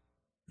 though.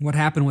 What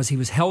happened was he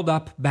was held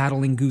up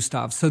battling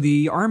Gustav. So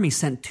the army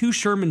sent 2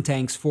 Sherman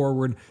tanks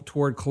forward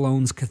toward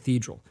Cologne's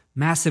cathedral.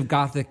 Massive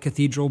Gothic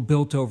cathedral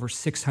built over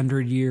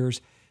 600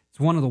 years. It's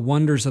one of the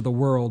wonders of the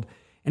world.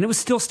 And it was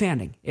still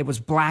standing. It was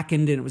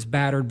blackened and it was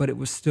battered, but it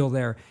was still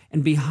there.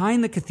 And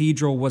behind the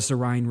cathedral was the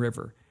Rhine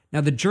River. Now,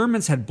 the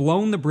Germans had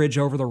blown the bridge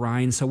over the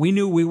Rhine, so we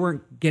knew we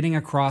weren't getting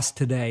across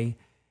today.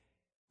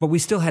 But we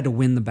still had to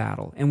win the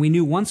battle. And we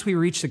knew once we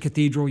reached the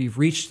cathedral, you've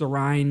reached the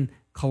Rhine,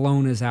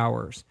 Cologne is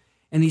ours.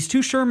 And these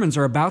 2 Shermans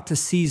are about to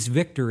seize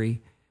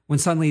victory when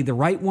suddenly the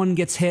right one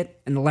gets hit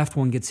and the left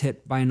one gets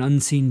hit by an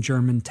unseen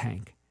German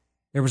tank.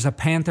 There was a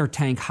Panther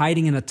tank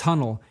hiding in a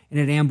tunnel, and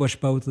it ambushed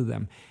both of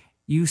them.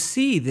 You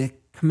see the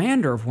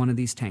commander of one of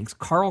these tanks,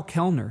 Karl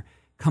Kellner,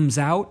 comes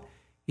out.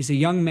 He's a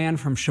young man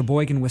from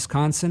Sheboygan,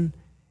 Wisconsin.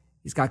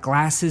 He's got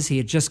glasses. He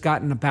had just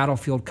gotten a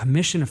battlefield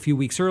commission a few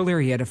weeks earlier.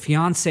 He had a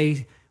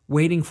fiancée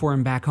waiting for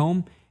him back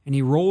home, and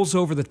he rolls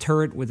over the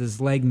turret with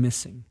his leg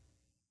missing,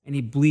 and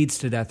he bleeds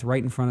to death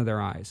right in front of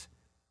their eyes.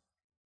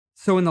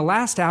 So in the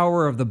last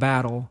hour of the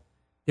battle,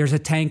 there's a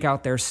tank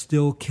out there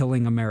still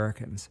killing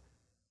Americans.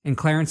 And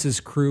Clarence's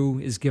crew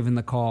is given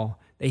the call.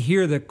 They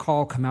hear the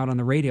call come out on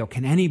the radio.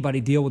 Can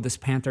anybody deal with this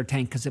Panther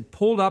tank? Because it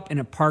pulled up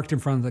and it parked in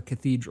front of the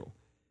cathedral.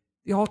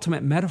 The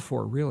ultimate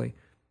metaphor, really.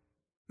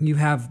 You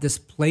have this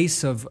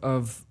place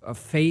of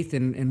faith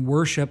and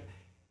worship,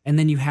 and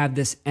then you have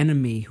this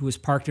enemy who is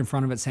parked in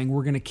front of it saying,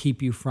 "We're going to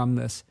keep you from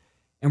this,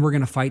 and we're going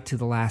to fight to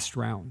the last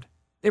round."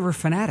 They were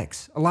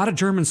fanatics. A lot of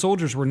German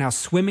soldiers were now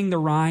swimming the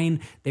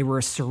Rhine. They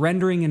were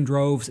surrendering in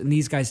droves, and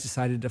these guys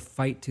decided to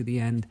fight to the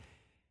end.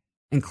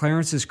 And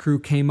Clarence's crew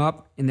came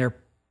up in their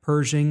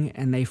Pershing,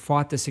 and they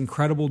fought this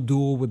incredible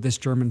duel with this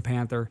German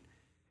Panther.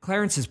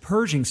 Clarence's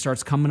Pershing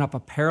starts coming up a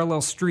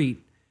parallel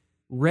street,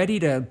 ready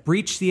to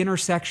breach the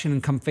intersection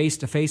and come face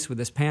to face with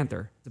this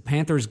Panther. The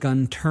Panther's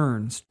gun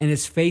turns and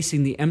is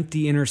facing the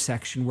empty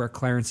intersection where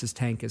Clarence's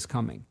tank is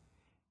coming.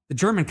 The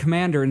German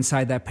commander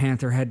inside that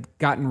Panther had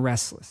gotten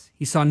restless.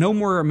 He saw no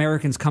more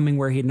Americans coming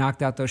where he had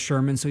knocked out those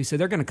Shermans, so he said,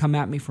 "They're going to come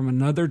at me from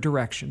another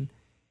direction."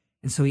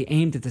 And so he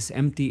aimed at this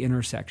empty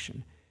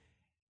intersection.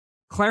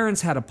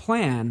 Clarence had a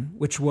plan,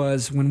 which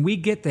was, when we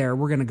get there,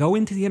 we're going to go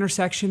into the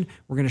intersection,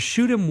 we're going to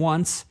shoot him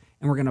once,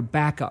 and we're going to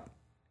back up.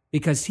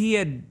 Because he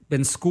had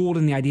been schooled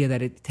in the idea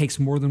that it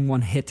takes more than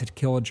one hit to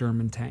kill a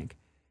German tank.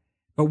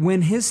 But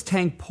when his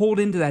tank pulled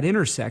into that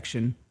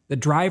intersection, the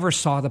driver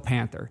saw the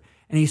Panther,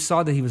 and he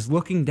saw that he was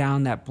looking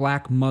down that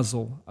black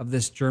muzzle of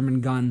this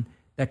German gun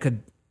that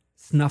could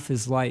snuff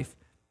his life.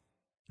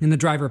 And the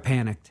driver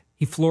panicked.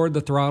 He floored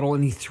the throttle,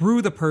 and he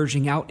threw the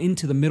Pershing out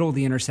into the middle of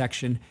the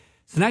intersection.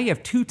 So now you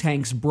have 2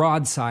 tanks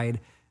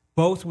broadside,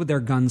 both with their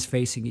guns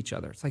facing each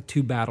other. It's like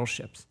 2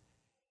 battleships.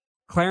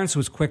 Clarence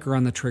was quicker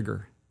on the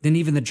trigger than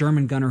even the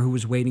German gunner who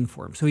was waiting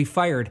for him. So he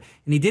fired,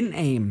 and he didn't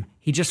aim.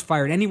 He just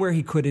fired anywhere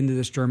he could into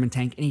this German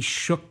tank, and he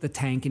shook the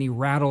tank, and he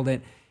rattled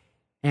it,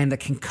 and the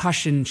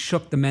concussion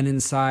shook the men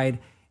inside,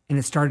 and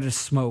it started to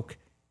smoke.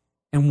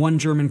 And one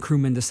German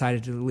crewman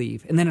decided to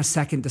leave, and then a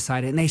second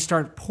decided, and they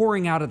started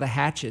pouring out of the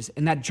hatches,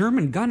 and that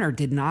German gunner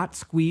did not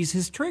squeeze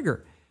his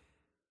trigger.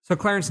 So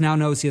Clarence now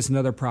knows he has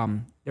another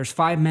problem. There's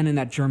 5 men in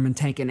that German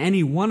tank, and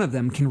any one of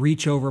them can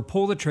reach over,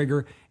 pull the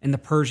trigger, and the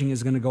Pershing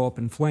is going to go up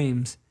in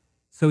flames.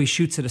 So he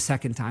shoots it a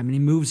second time, and he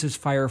moves his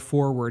fire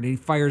forward, and he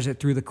fires it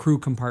through the crew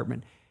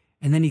compartment.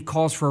 And then he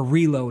calls for a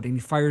reload, and he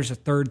fires a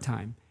third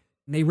time.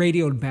 And they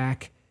radioed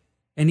back,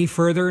 any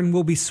further and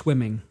we'll be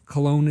swimming.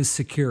 Cologne is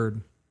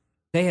secured.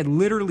 They had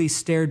literally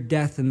stared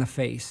death in the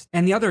face.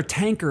 And the other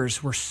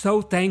tankers were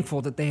so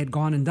thankful that they had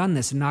gone and done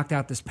this and knocked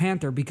out this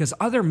Panther, because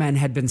other men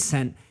had been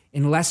sent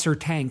in lesser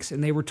tanks,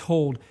 and they were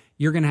told,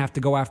 you're going to have to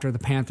go after the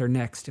Panther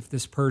next if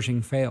this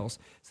Pershing fails.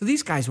 So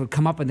these guys would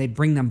come up and they'd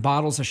bring them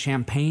bottles of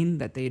champagne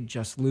that they had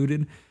just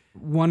looted.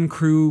 One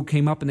crew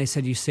came up and they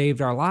said, you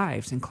saved our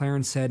lives. And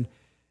Clarence said,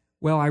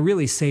 well, I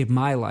really saved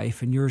my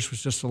life, and yours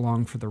was just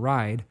along for the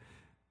ride.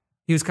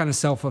 He was kind of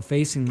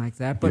self-effacing like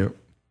that, but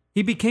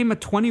He became a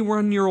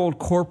 21-year-old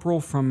corporal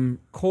from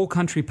coal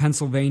country,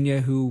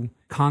 Pennsylvania, who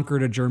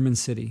conquered a German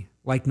city,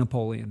 like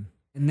Napoleon.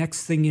 And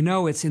next thing you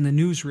know, it's in the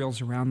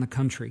newsreels around the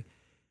country.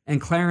 And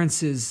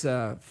Clarence's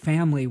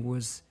family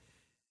was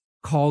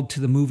called to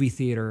the movie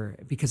theater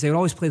because they would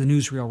always play the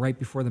newsreel right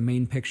before the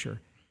main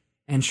picture.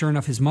 And sure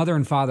enough, his mother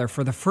and father,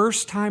 for the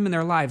first time in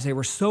their lives, they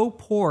were so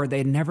poor they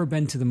had never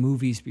been to the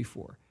movies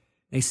before.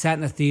 They sat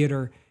in the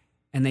theater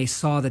and they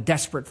saw the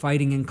desperate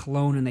fighting in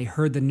Cologne, and they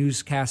heard the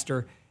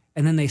newscaster,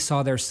 and then they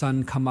saw their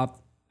son come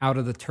up out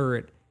of the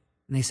turret,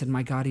 and they said,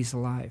 my God, he's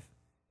alive.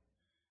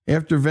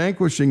 After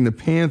vanquishing the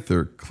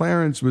Panther,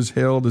 Clarence was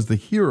hailed as the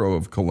hero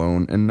of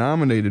Cologne and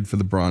nominated for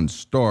the Bronze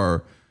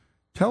Star.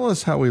 Tell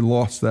us how he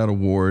lost that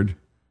award.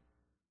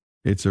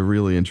 It's a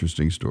really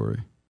interesting story.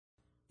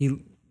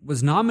 He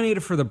was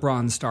nominated for the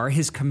Bronze Star.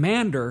 His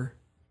commander,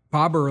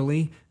 Bob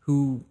Early,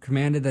 who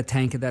commanded the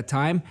tank at that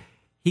time,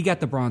 he got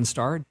the Bronze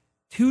Star.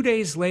 2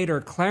 days later,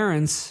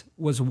 Clarence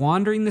was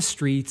wandering the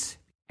streets,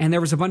 and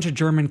there was a bunch of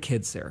German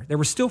kids there. There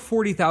were still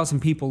 40,000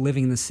 people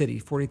living in the city,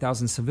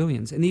 40,000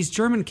 civilians. And these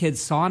German kids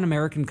saw an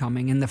American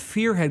coming, and the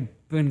fear had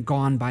been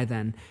gone by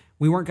then.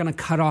 We weren't going to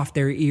cut off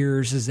their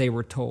ears, as they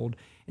were told.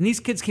 And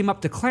these kids came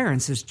up to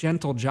Clarence, this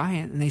gentle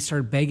giant, and they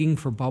started begging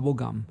for bubble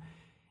gum.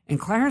 And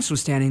Clarence was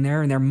standing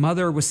there, and their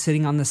mother was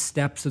sitting on the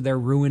steps of their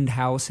ruined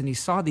house, and he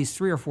saw these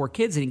 3 or 4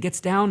 kids, and he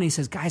gets down, and he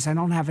says, guys, I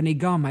don't have any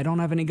gum. I don't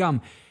have any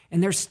gum.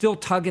 And they're still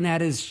tugging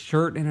at his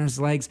shirt and his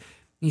legs.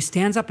 And he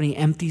stands up, and he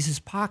empties his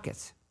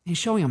pockets. He's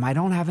showing them, I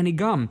don't have any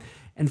gum.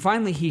 And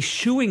finally, he's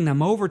shooing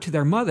them over to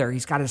their mother.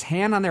 He's got his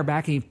hand on their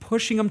back, and he's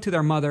pushing them to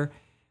their mother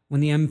when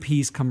the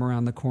MPs come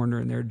around the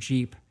corner in their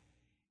Jeep.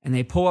 And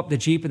they pull up the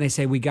Jeep, and they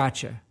say, we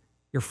got you.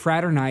 You're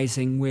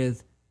fraternizing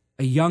with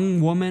a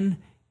young woman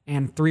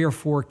and 3 or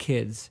 4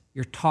 kids.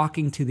 You're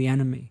talking to the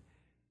enemy.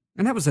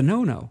 And that was a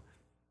no-no.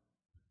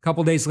 A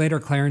couple days later,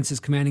 Clarence's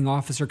commanding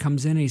officer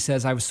comes in, and he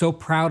says, I was so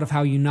proud of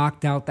how you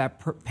knocked out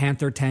that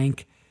Panther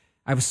tank.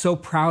 I was so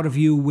proud of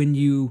you when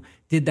you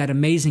did that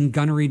amazing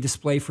gunnery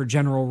display for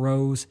General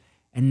Rose,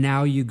 and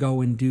now you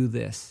go and do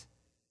this.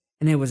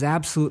 And it was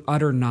absolute,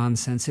 utter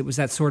nonsense. It was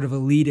that sort of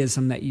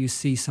elitism that you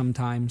see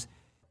sometimes.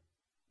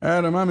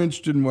 Adam, I'm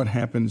interested in what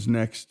happens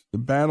next. The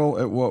battle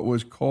at what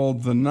was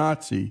called the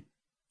Nazi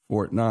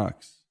Fort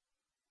Knox.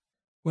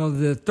 Well,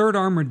 the 3rd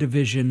Armored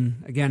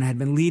Division, again, had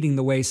been leading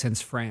the way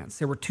since France.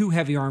 There were 2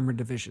 heavy armored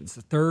divisions,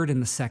 the 3rd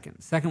and the 2nd.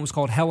 The 2nd was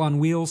called Hell on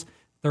Wheels,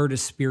 3rd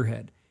is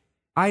Spearhead.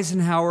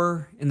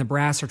 Eisenhower and the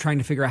brass are trying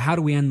to figure out, how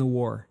do we end the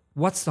war?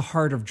 What's the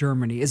heart of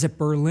Germany? Is it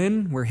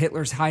Berlin, where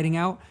Hitler's hiding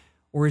out?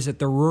 Or is it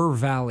the Ruhr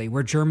Valley,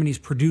 where Germany's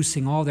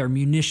producing all their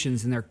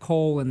munitions and their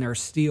coal and their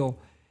steel?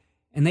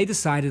 And they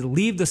decided to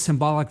leave the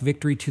symbolic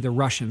victory to the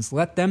Russians.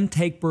 Let them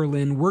take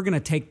Berlin. We're going to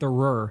take the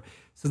Ruhr.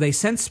 So they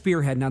sent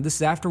Spearhead. Now, this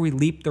is after we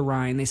leaped the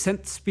Rhine. They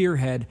sent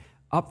Spearhead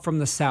up from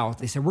the south.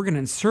 They said, we're going to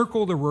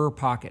encircle the Ruhr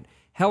pocket.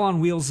 Hell on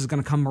Wheels is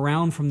going to come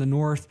around from the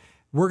north.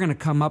 We're going to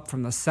come up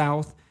from the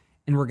south,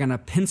 and we're going to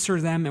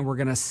pincer them, and we're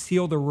going to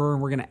seal the Ruhr,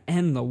 and we're going to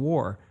end the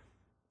war.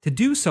 To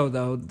do so,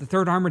 though, the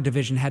 3rd Armored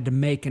Division had to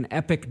make an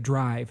epic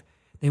drive.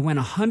 They went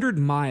 100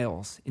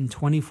 miles in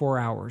 24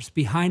 hours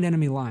behind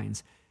enemy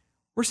lines.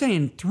 We're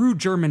saying through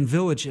German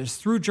villages,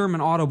 through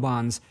German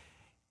autobahns.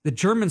 The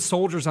German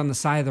soldiers on the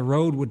side of the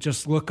road would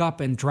just look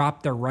up and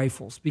drop their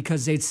rifles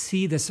because they'd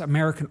see this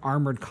American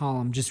armored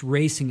column just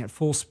racing at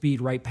full speed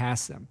right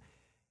past them.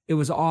 It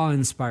was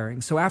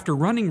awe-inspiring. So after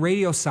running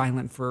radio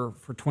silent for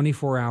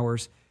 24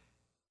 hours,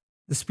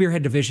 the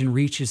Spearhead Division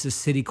reaches a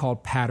city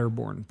called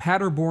Paderborn.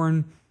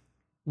 Paderborn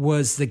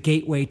was the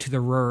gateway to the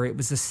Ruhr. It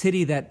was the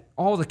city that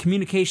all the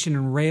communication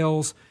and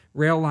rail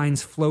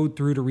lines flowed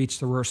through to reach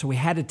the Ruhr, so we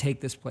had to take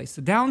this place.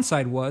 The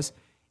downside was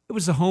it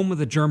was the home of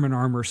the German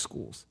armor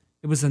schools.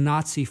 It was the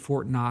Nazi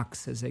Fort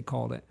Knox, as they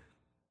called it.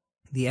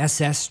 The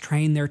SS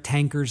trained their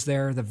tankers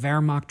there. The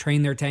Wehrmacht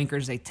trained their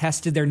tankers. They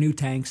tested their new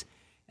tanks,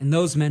 and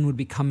those men would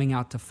be coming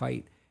out to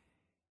fight.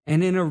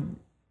 And in a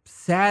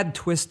sad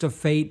twist of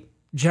fate,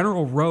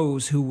 General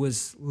Rose, who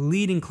was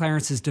leading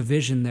Clarence's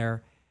division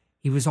there,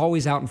 he was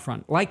always out in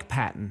front, like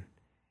Patton.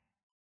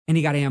 And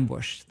he got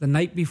ambushed. The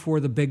night before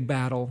the big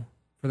battle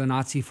for the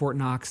Nazi Fort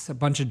Knox, a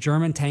bunch of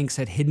German tanks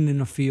had hidden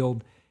in a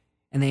field,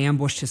 and they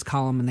ambushed his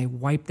column, and they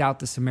wiped out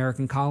this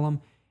American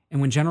column. And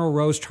when General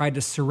Rose tried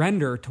to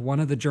surrender to one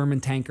of the German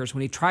tankers,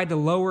 when he tried to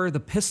lower the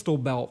pistol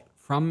belt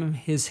from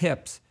his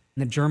hips,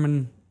 and the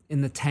German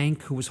in the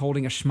tank who was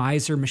holding a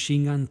Schmeiser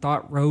machine gun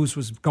thought Rose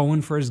was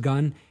going for his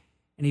gun,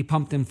 and he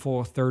pumped him full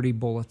of 30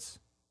 bullets,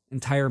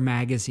 entire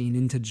magazine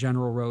into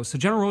General Rose. So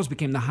General Rose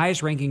became the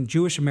highest-ranking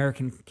Jewish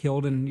American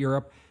killed in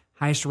Europe,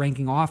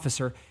 highest-ranking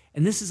officer,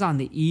 and this is on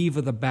the eve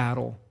of the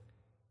battle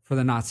for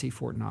the Nazi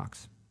Fort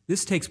Knox.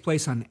 This takes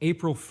place on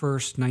April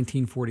 1st,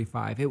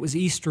 1945. It was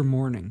Easter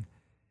morning,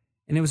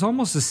 and it was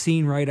almost a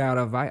scene right out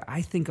of,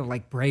 I think of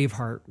like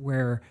Braveheart,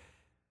 where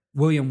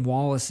William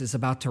Wallace is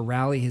about to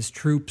rally his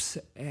troops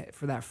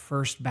for that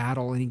first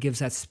battle, and he gives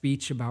that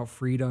speech about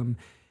freedom.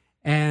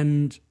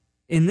 And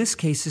in this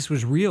case, this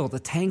was real. The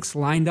tanks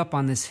lined up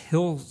on this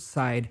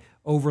hillside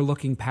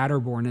overlooking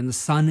Paderborn, and the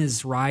sun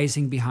is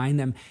rising behind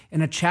them,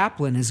 and a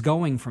chaplain is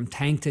going from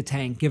tank to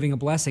tank, giving a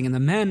blessing. And the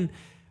men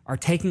are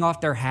taking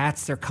off their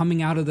hats. They're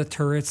coming out of the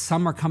turrets.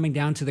 Some are coming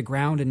down to the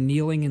ground and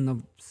kneeling in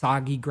the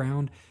soggy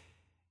ground.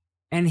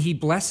 And he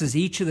blesses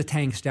each of the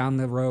tanks down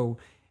the row.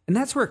 And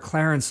that's where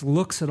Clarence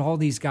looks at all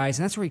these guys,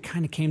 and that's where he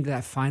kind of came to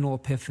that final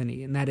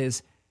epiphany, and that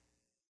is,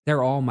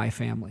 they're all my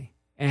family.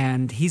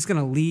 And he's going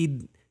to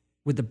lead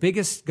with the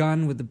biggest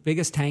gun, with the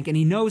biggest tank, and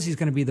he knows he's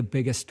going to be the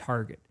biggest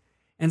target.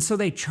 And so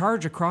they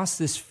charge across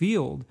this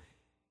field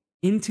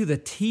into the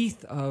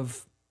teeth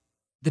of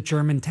the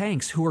German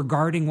tanks who are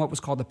guarding what was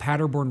called the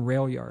Paderborn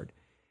rail yard.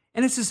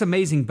 And it's this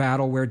amazing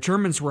battle where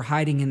Germans were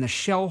hiding in the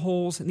shell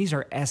holes, and these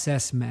are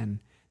SS men.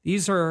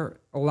 These are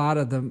a lot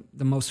of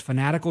the most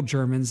fanatical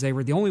Germans. They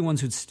were the only ones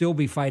who'd still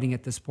be fighting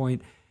at this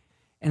point.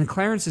 And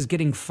Clarence is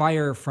getting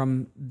fire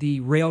from the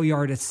rail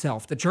yard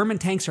itself. The German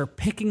tanks are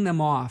picking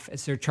them off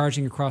as they're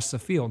charging across the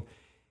field.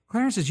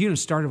 Clarence's unit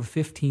started with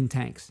 15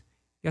 tanks.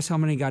 Guess how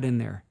many got in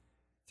there?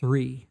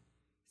 3.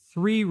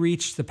 3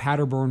 reached the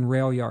Paderborn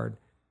rail yard.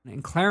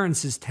 And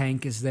Clarence's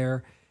tank is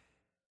there.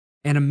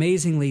 And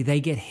amazingly, they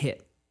get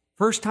hit.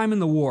 First time in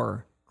the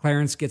war,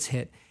 Clarence gets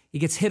hit. He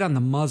gets hit on the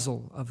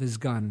muzzle of his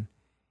gun.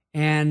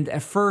 And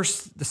at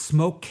first, the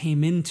smoke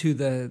came into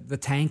the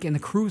tank, and the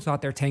crew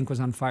thought their tank was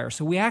on fire.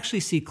 So we actually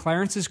see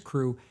Clarence's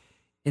crew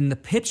in the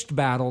pitched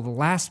battle, the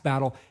last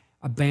battle,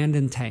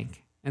 abandon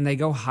tank. And they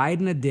go hide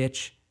in a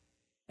ditch,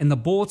 and the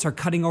bullets are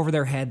cutting over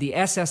their head. The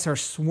SS are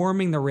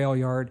swarming the rail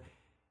yard.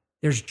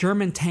 There's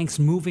German tanks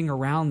moving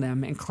around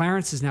them, and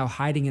Clarence is now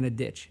hiding in a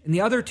ditch. And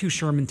the other 2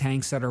 Sherman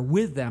tanks that are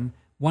with them,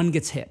 one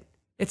gets hit.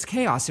 It's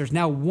chaos. There's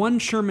now one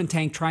Sherman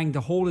tank trying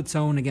to hold its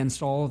own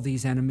against all of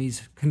these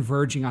enemies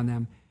converging on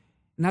them.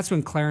 And that's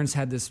when Clarence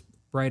had this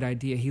bright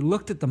idea. He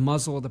looked at the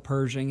muzzle of the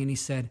Pershing and he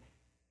said,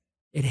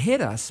 it hit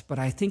us, but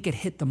I think it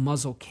hit the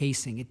muzzle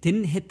casing. It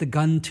didn't hit the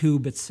gun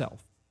tube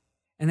itself.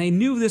 And they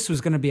knew this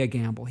was going to be a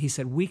gamble. He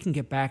said, we can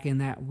get back in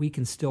that. We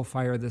can still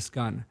fire this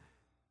gun.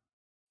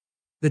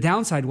 The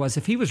downside was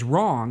if he was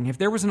wrong, if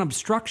there was an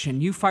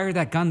obstruction, you fire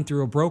that gun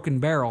through a broken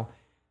barrel,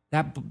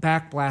 that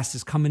back blast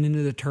is coming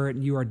into the turret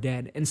and you are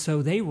dead. And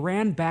so they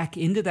ran back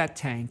into that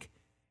tank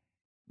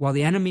while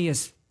the enemy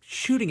is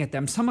shooting at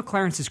them. Some of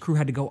Clarence's crew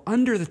had to go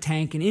under the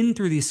tank and in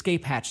through the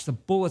escape hatch. The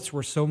bullets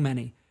were so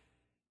many.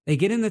 They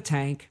get in the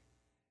tank,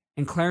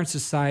 and Clarence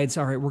decides,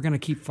 all right, we're going to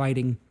keep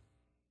fighting.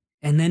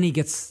 And then he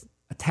gets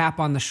a tap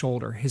on the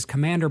shoulder. His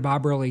commander,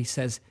 Bob Riley,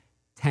 says,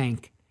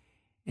 tank.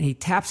 And he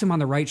taps him on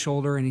the right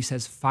shoulder, and he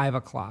says, 5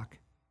 o'clock.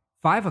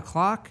 5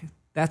 o'clock?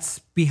 That's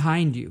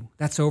behind you.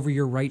 That's over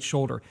your right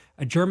shoulder.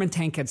 A German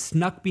tank had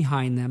snuck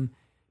behind them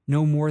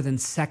no more than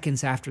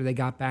seconds after they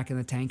got back in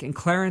the tank. And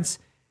Clarence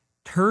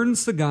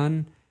turns the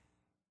gun.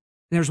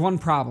 There's one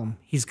problem.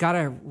 He's got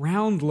a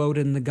round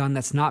loaded in the gun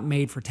that's not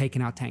made for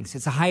taking out tanks.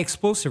 It's a high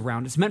explosive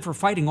round. It's meant for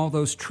fighting all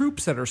those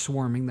troops that are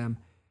swarming them.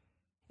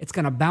 It's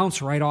going to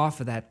bounce right off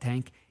of that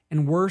tank.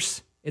 And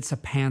worse, it's a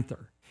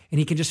Panther. And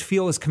he can just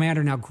feel his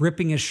commander now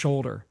gripping his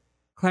shoulder.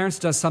 Clarence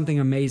does something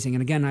amazing.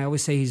 And again, I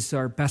always say he's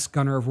our best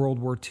gunner of World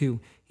War II.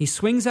 He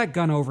swings that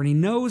gun over, and he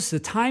knows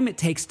the time it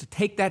takes to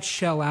take that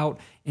shell out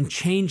and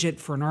change it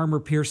for an armor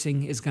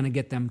piercing is going to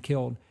get them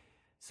killed.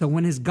 So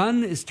when his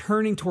gun is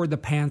turning toward the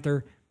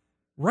Panther,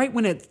 right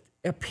when it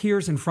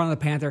appears in front of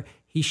the Panther,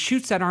 he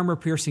shoots that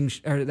armor-piercing,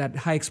 or that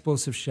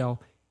high-explosive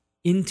shell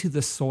into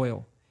the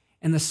soil.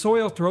 And the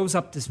soil throws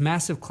up this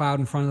massive cloud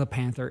in front of the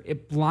Panther.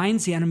 It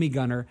blinds the enemy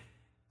gunner.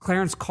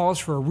 Clarence calls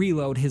for a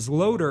reload. His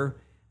loader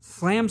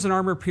slams an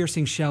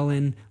armor-piercing shell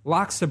in,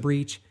 locks the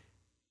breech.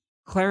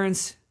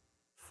 Clarence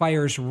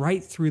fires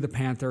right through the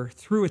Panther,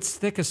 through its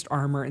thickest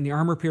armor, and the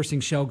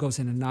armor-piercing shell goes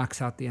in and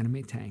knocks out the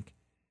enemy tank.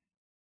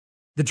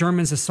 The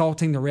Germans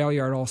assaulting the rail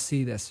yard all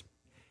see this,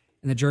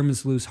 and the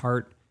Germans lose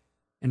heart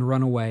and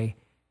run away.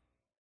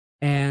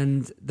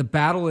 And the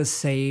battle is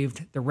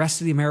saved. The rest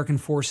of the American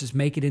forces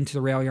make it into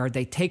the rail yard.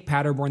 They take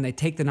Paderborn. They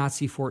take the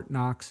Nazi Fort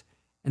Knox.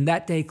 And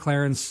that day,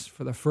 Clarence,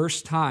 for the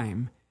first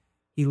time,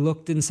 he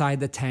looked inside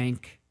the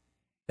tank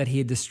that he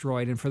had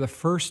destroyed. And for the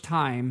first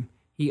time,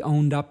 he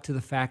owned up to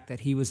the fact that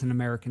he was an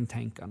American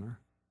tank gunner.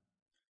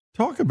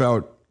 Talk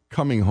about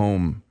coming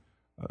home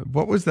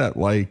What was that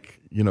like,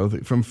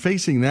 from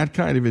facing that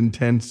kind of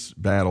intense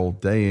battle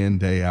day in,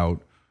 day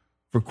out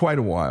for quite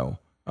a while,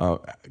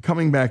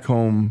 coming back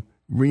home,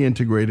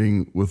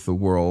 reintegrating with the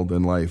world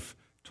and life?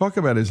 Talk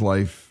about his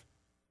life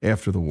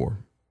after the war.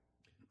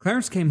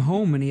 Clarence came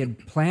home and he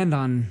had planned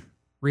on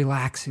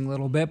relaxing a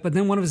little bit, but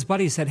then one of his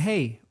buddies said,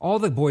 hey, all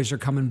the boys are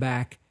coming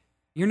back.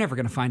 You're never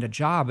going to find a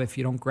job if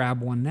you don't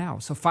grab one now.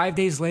 So 5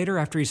 days later,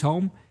 after he's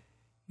home,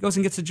 he goes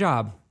and gets a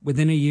job.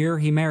 Within a year,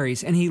 he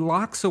marries, and he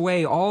locks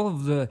away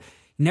he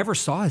never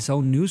saw his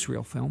own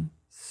newsreel film,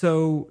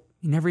 so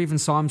he never even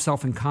saw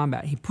himself in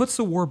combat. He puts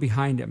the war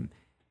behind him.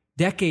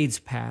 Decades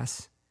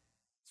pass.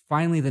 It's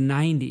finally the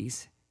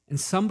 90s, and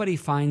somebody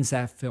finds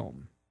that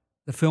film,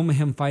 the film of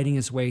him fighting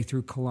his way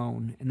through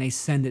Cologne, and they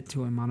send it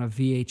to him on a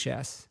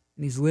VHS.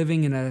 And he's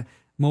living in a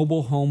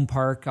mobile home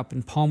park up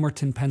in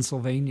Palmerton,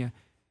 Pennsylvania.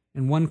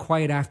 And one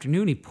quiet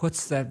afternoon, he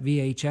puts that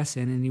VHS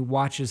in and he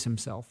watches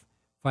himself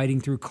fighting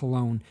through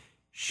Cologne,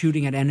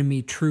 shooting at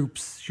enemy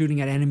troops,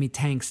 shooting at enemy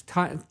tanks,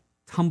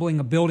 tumbling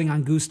a building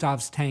on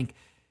Gustav's tank.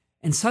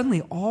 And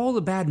suddenly, all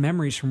the bad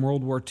memories from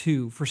World War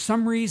II, for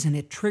some reason,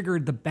 it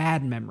triggered the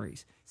bad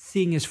memories.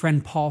 Seeing his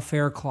friend Paul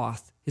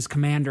Faircloth, his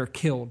commander,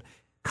 killed,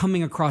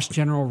 coming across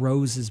General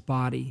Rose's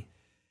body.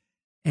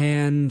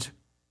 And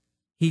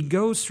he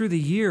goes through the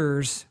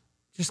years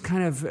just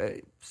kind of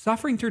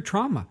suffering through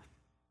trauma.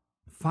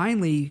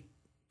 Finally,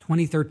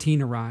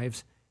 2013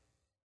 arrives,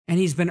 and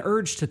he's been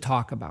urged to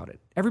talk about it.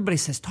 Everybody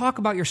says, talk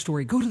about your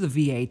story. Go to the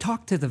VA.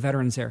 Talk to the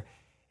veterans there.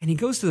 And he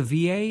goes to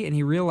the VA, and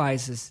he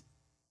realizes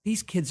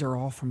these kids are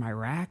all from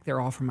Iraq. They're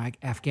all from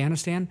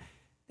Afghanistan.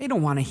 They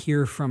don't want to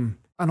hear from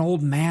an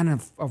old man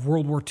of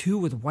World War II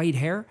with white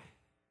hair.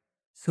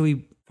 So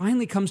he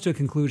finally comes to a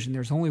conclusion.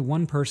 There's only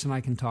one person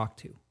I can talk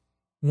to.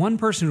 One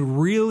person who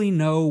really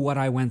know what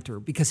I went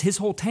through, because his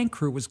whole tank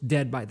crew was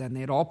dead by then.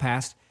 They had all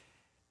passed.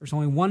 There's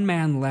only one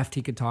man left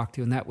he could talk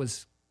to, and that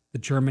was the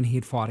German he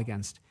had fought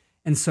against.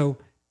 And so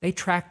they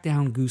tracked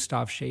down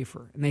Gustav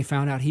Schaefer, and they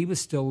found out he was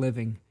still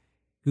living.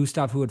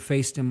 Gustav, who had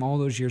faced him all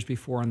those years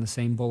before on the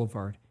same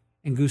boulevard,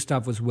 and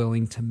Gustav was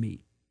willing to meet.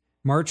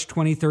 March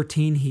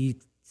 2013, he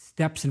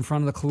steps in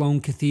front of the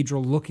Cologne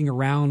Cathedral, looking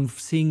around,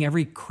 seeing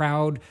every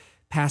crowd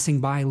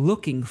passing by,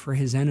 looking for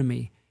his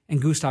enemy,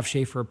 and Gustav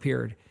Schaefer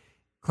appeared.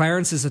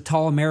 Clarence is a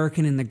tall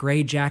American in the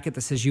gray jacket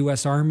that says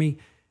U.S. Army.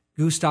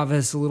 Gustav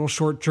is a little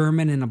short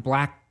German in a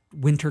black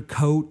winter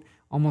coat,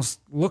 almost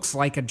looks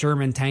like a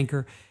German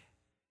tanker.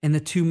 And the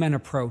two men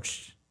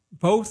approached,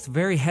 both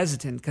very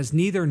hesitant because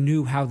neither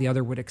knew how the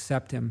other would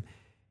accept him.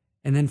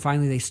 And then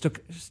finally they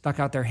stuck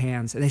out their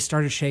hands and they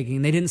started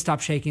shaking. They didn't stop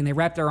shaking. They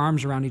wrapped their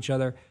arms around each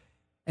other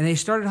and they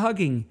started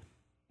hugging.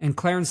 And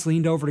Clarence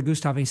leaned over to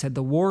Gustav and he said,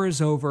 the war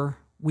is over.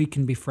 We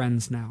can be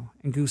friends now.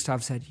 And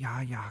Gustav said,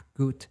 ja,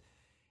 gut.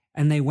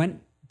 And they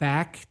went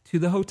back to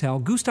the hotel.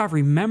 Gustav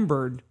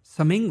remembered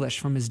some English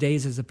from his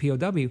days as a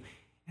POW.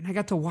 And I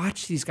got to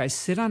watch these guys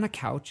sit on a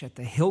couch at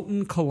the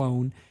Hilton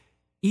Cologne,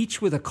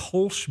 each with a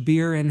Kolsch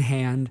beer in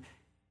hand,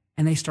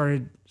 and they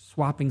started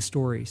swapping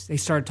stories. They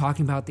started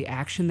talking about the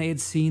action they had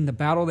seen, the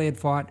battle they had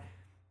fought,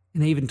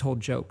 and they even told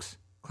jokes.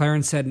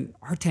 Clarence said,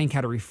 our tank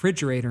had a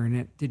refrigerator in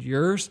it. Did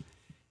yours?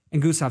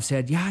 And Gustav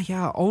said,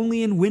 yeah,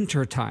 only in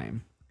winter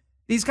time.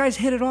 These guys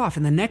hit it off,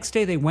 and the next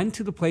day they went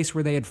to the place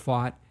where they had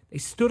fought. They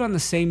stood on the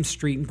same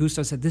street, and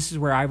Gustav said, this is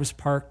where I was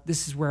parked.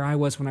 This is where I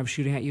was when I was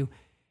shooting at you.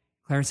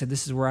 Clarence said,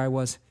 this is where I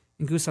was.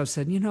 And Gustav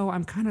said,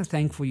 I'm kind of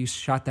thankful you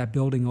shot that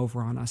building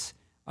over on us.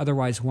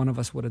 Otherwise, one of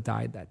us would have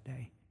died that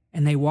day.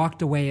 And they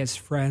walked away as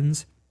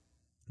friends.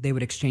 They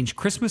would exchange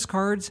Christmas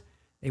cards.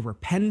 They were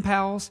pen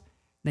pals.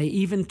 They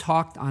even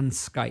talked on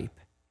Skype.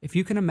 If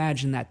you can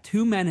imagine that,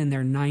 two men in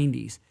their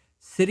 90s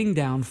sitting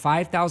down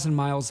 5,000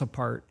 miles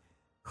apart,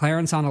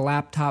 Clarence on a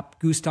laptop,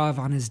 Gustav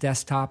on his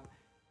desktop,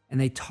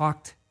 and they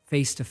talked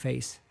face to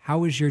face. How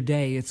was your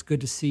day? It's good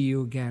to see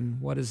you again.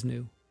 What is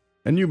new?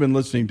 And you've been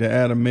listening to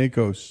Adam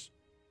Makos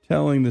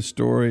telling the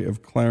story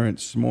of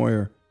Clarence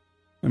Smoyer.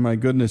 And my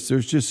goodness,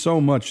 there's just so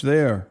much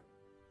there.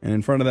 And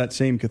in front of that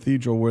same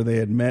cathedral where they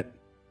had met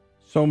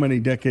so many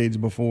decades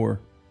before,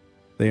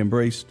 they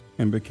embraced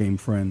and became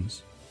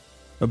friends.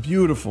 A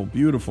beautiful,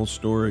 beautiful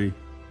story.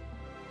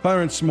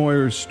 Clarence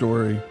Smoyer's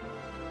story.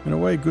 In a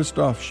way,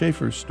 Gustav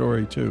Schaefer's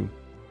story, too.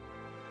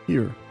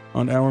 Here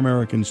on Our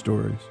American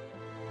Stories.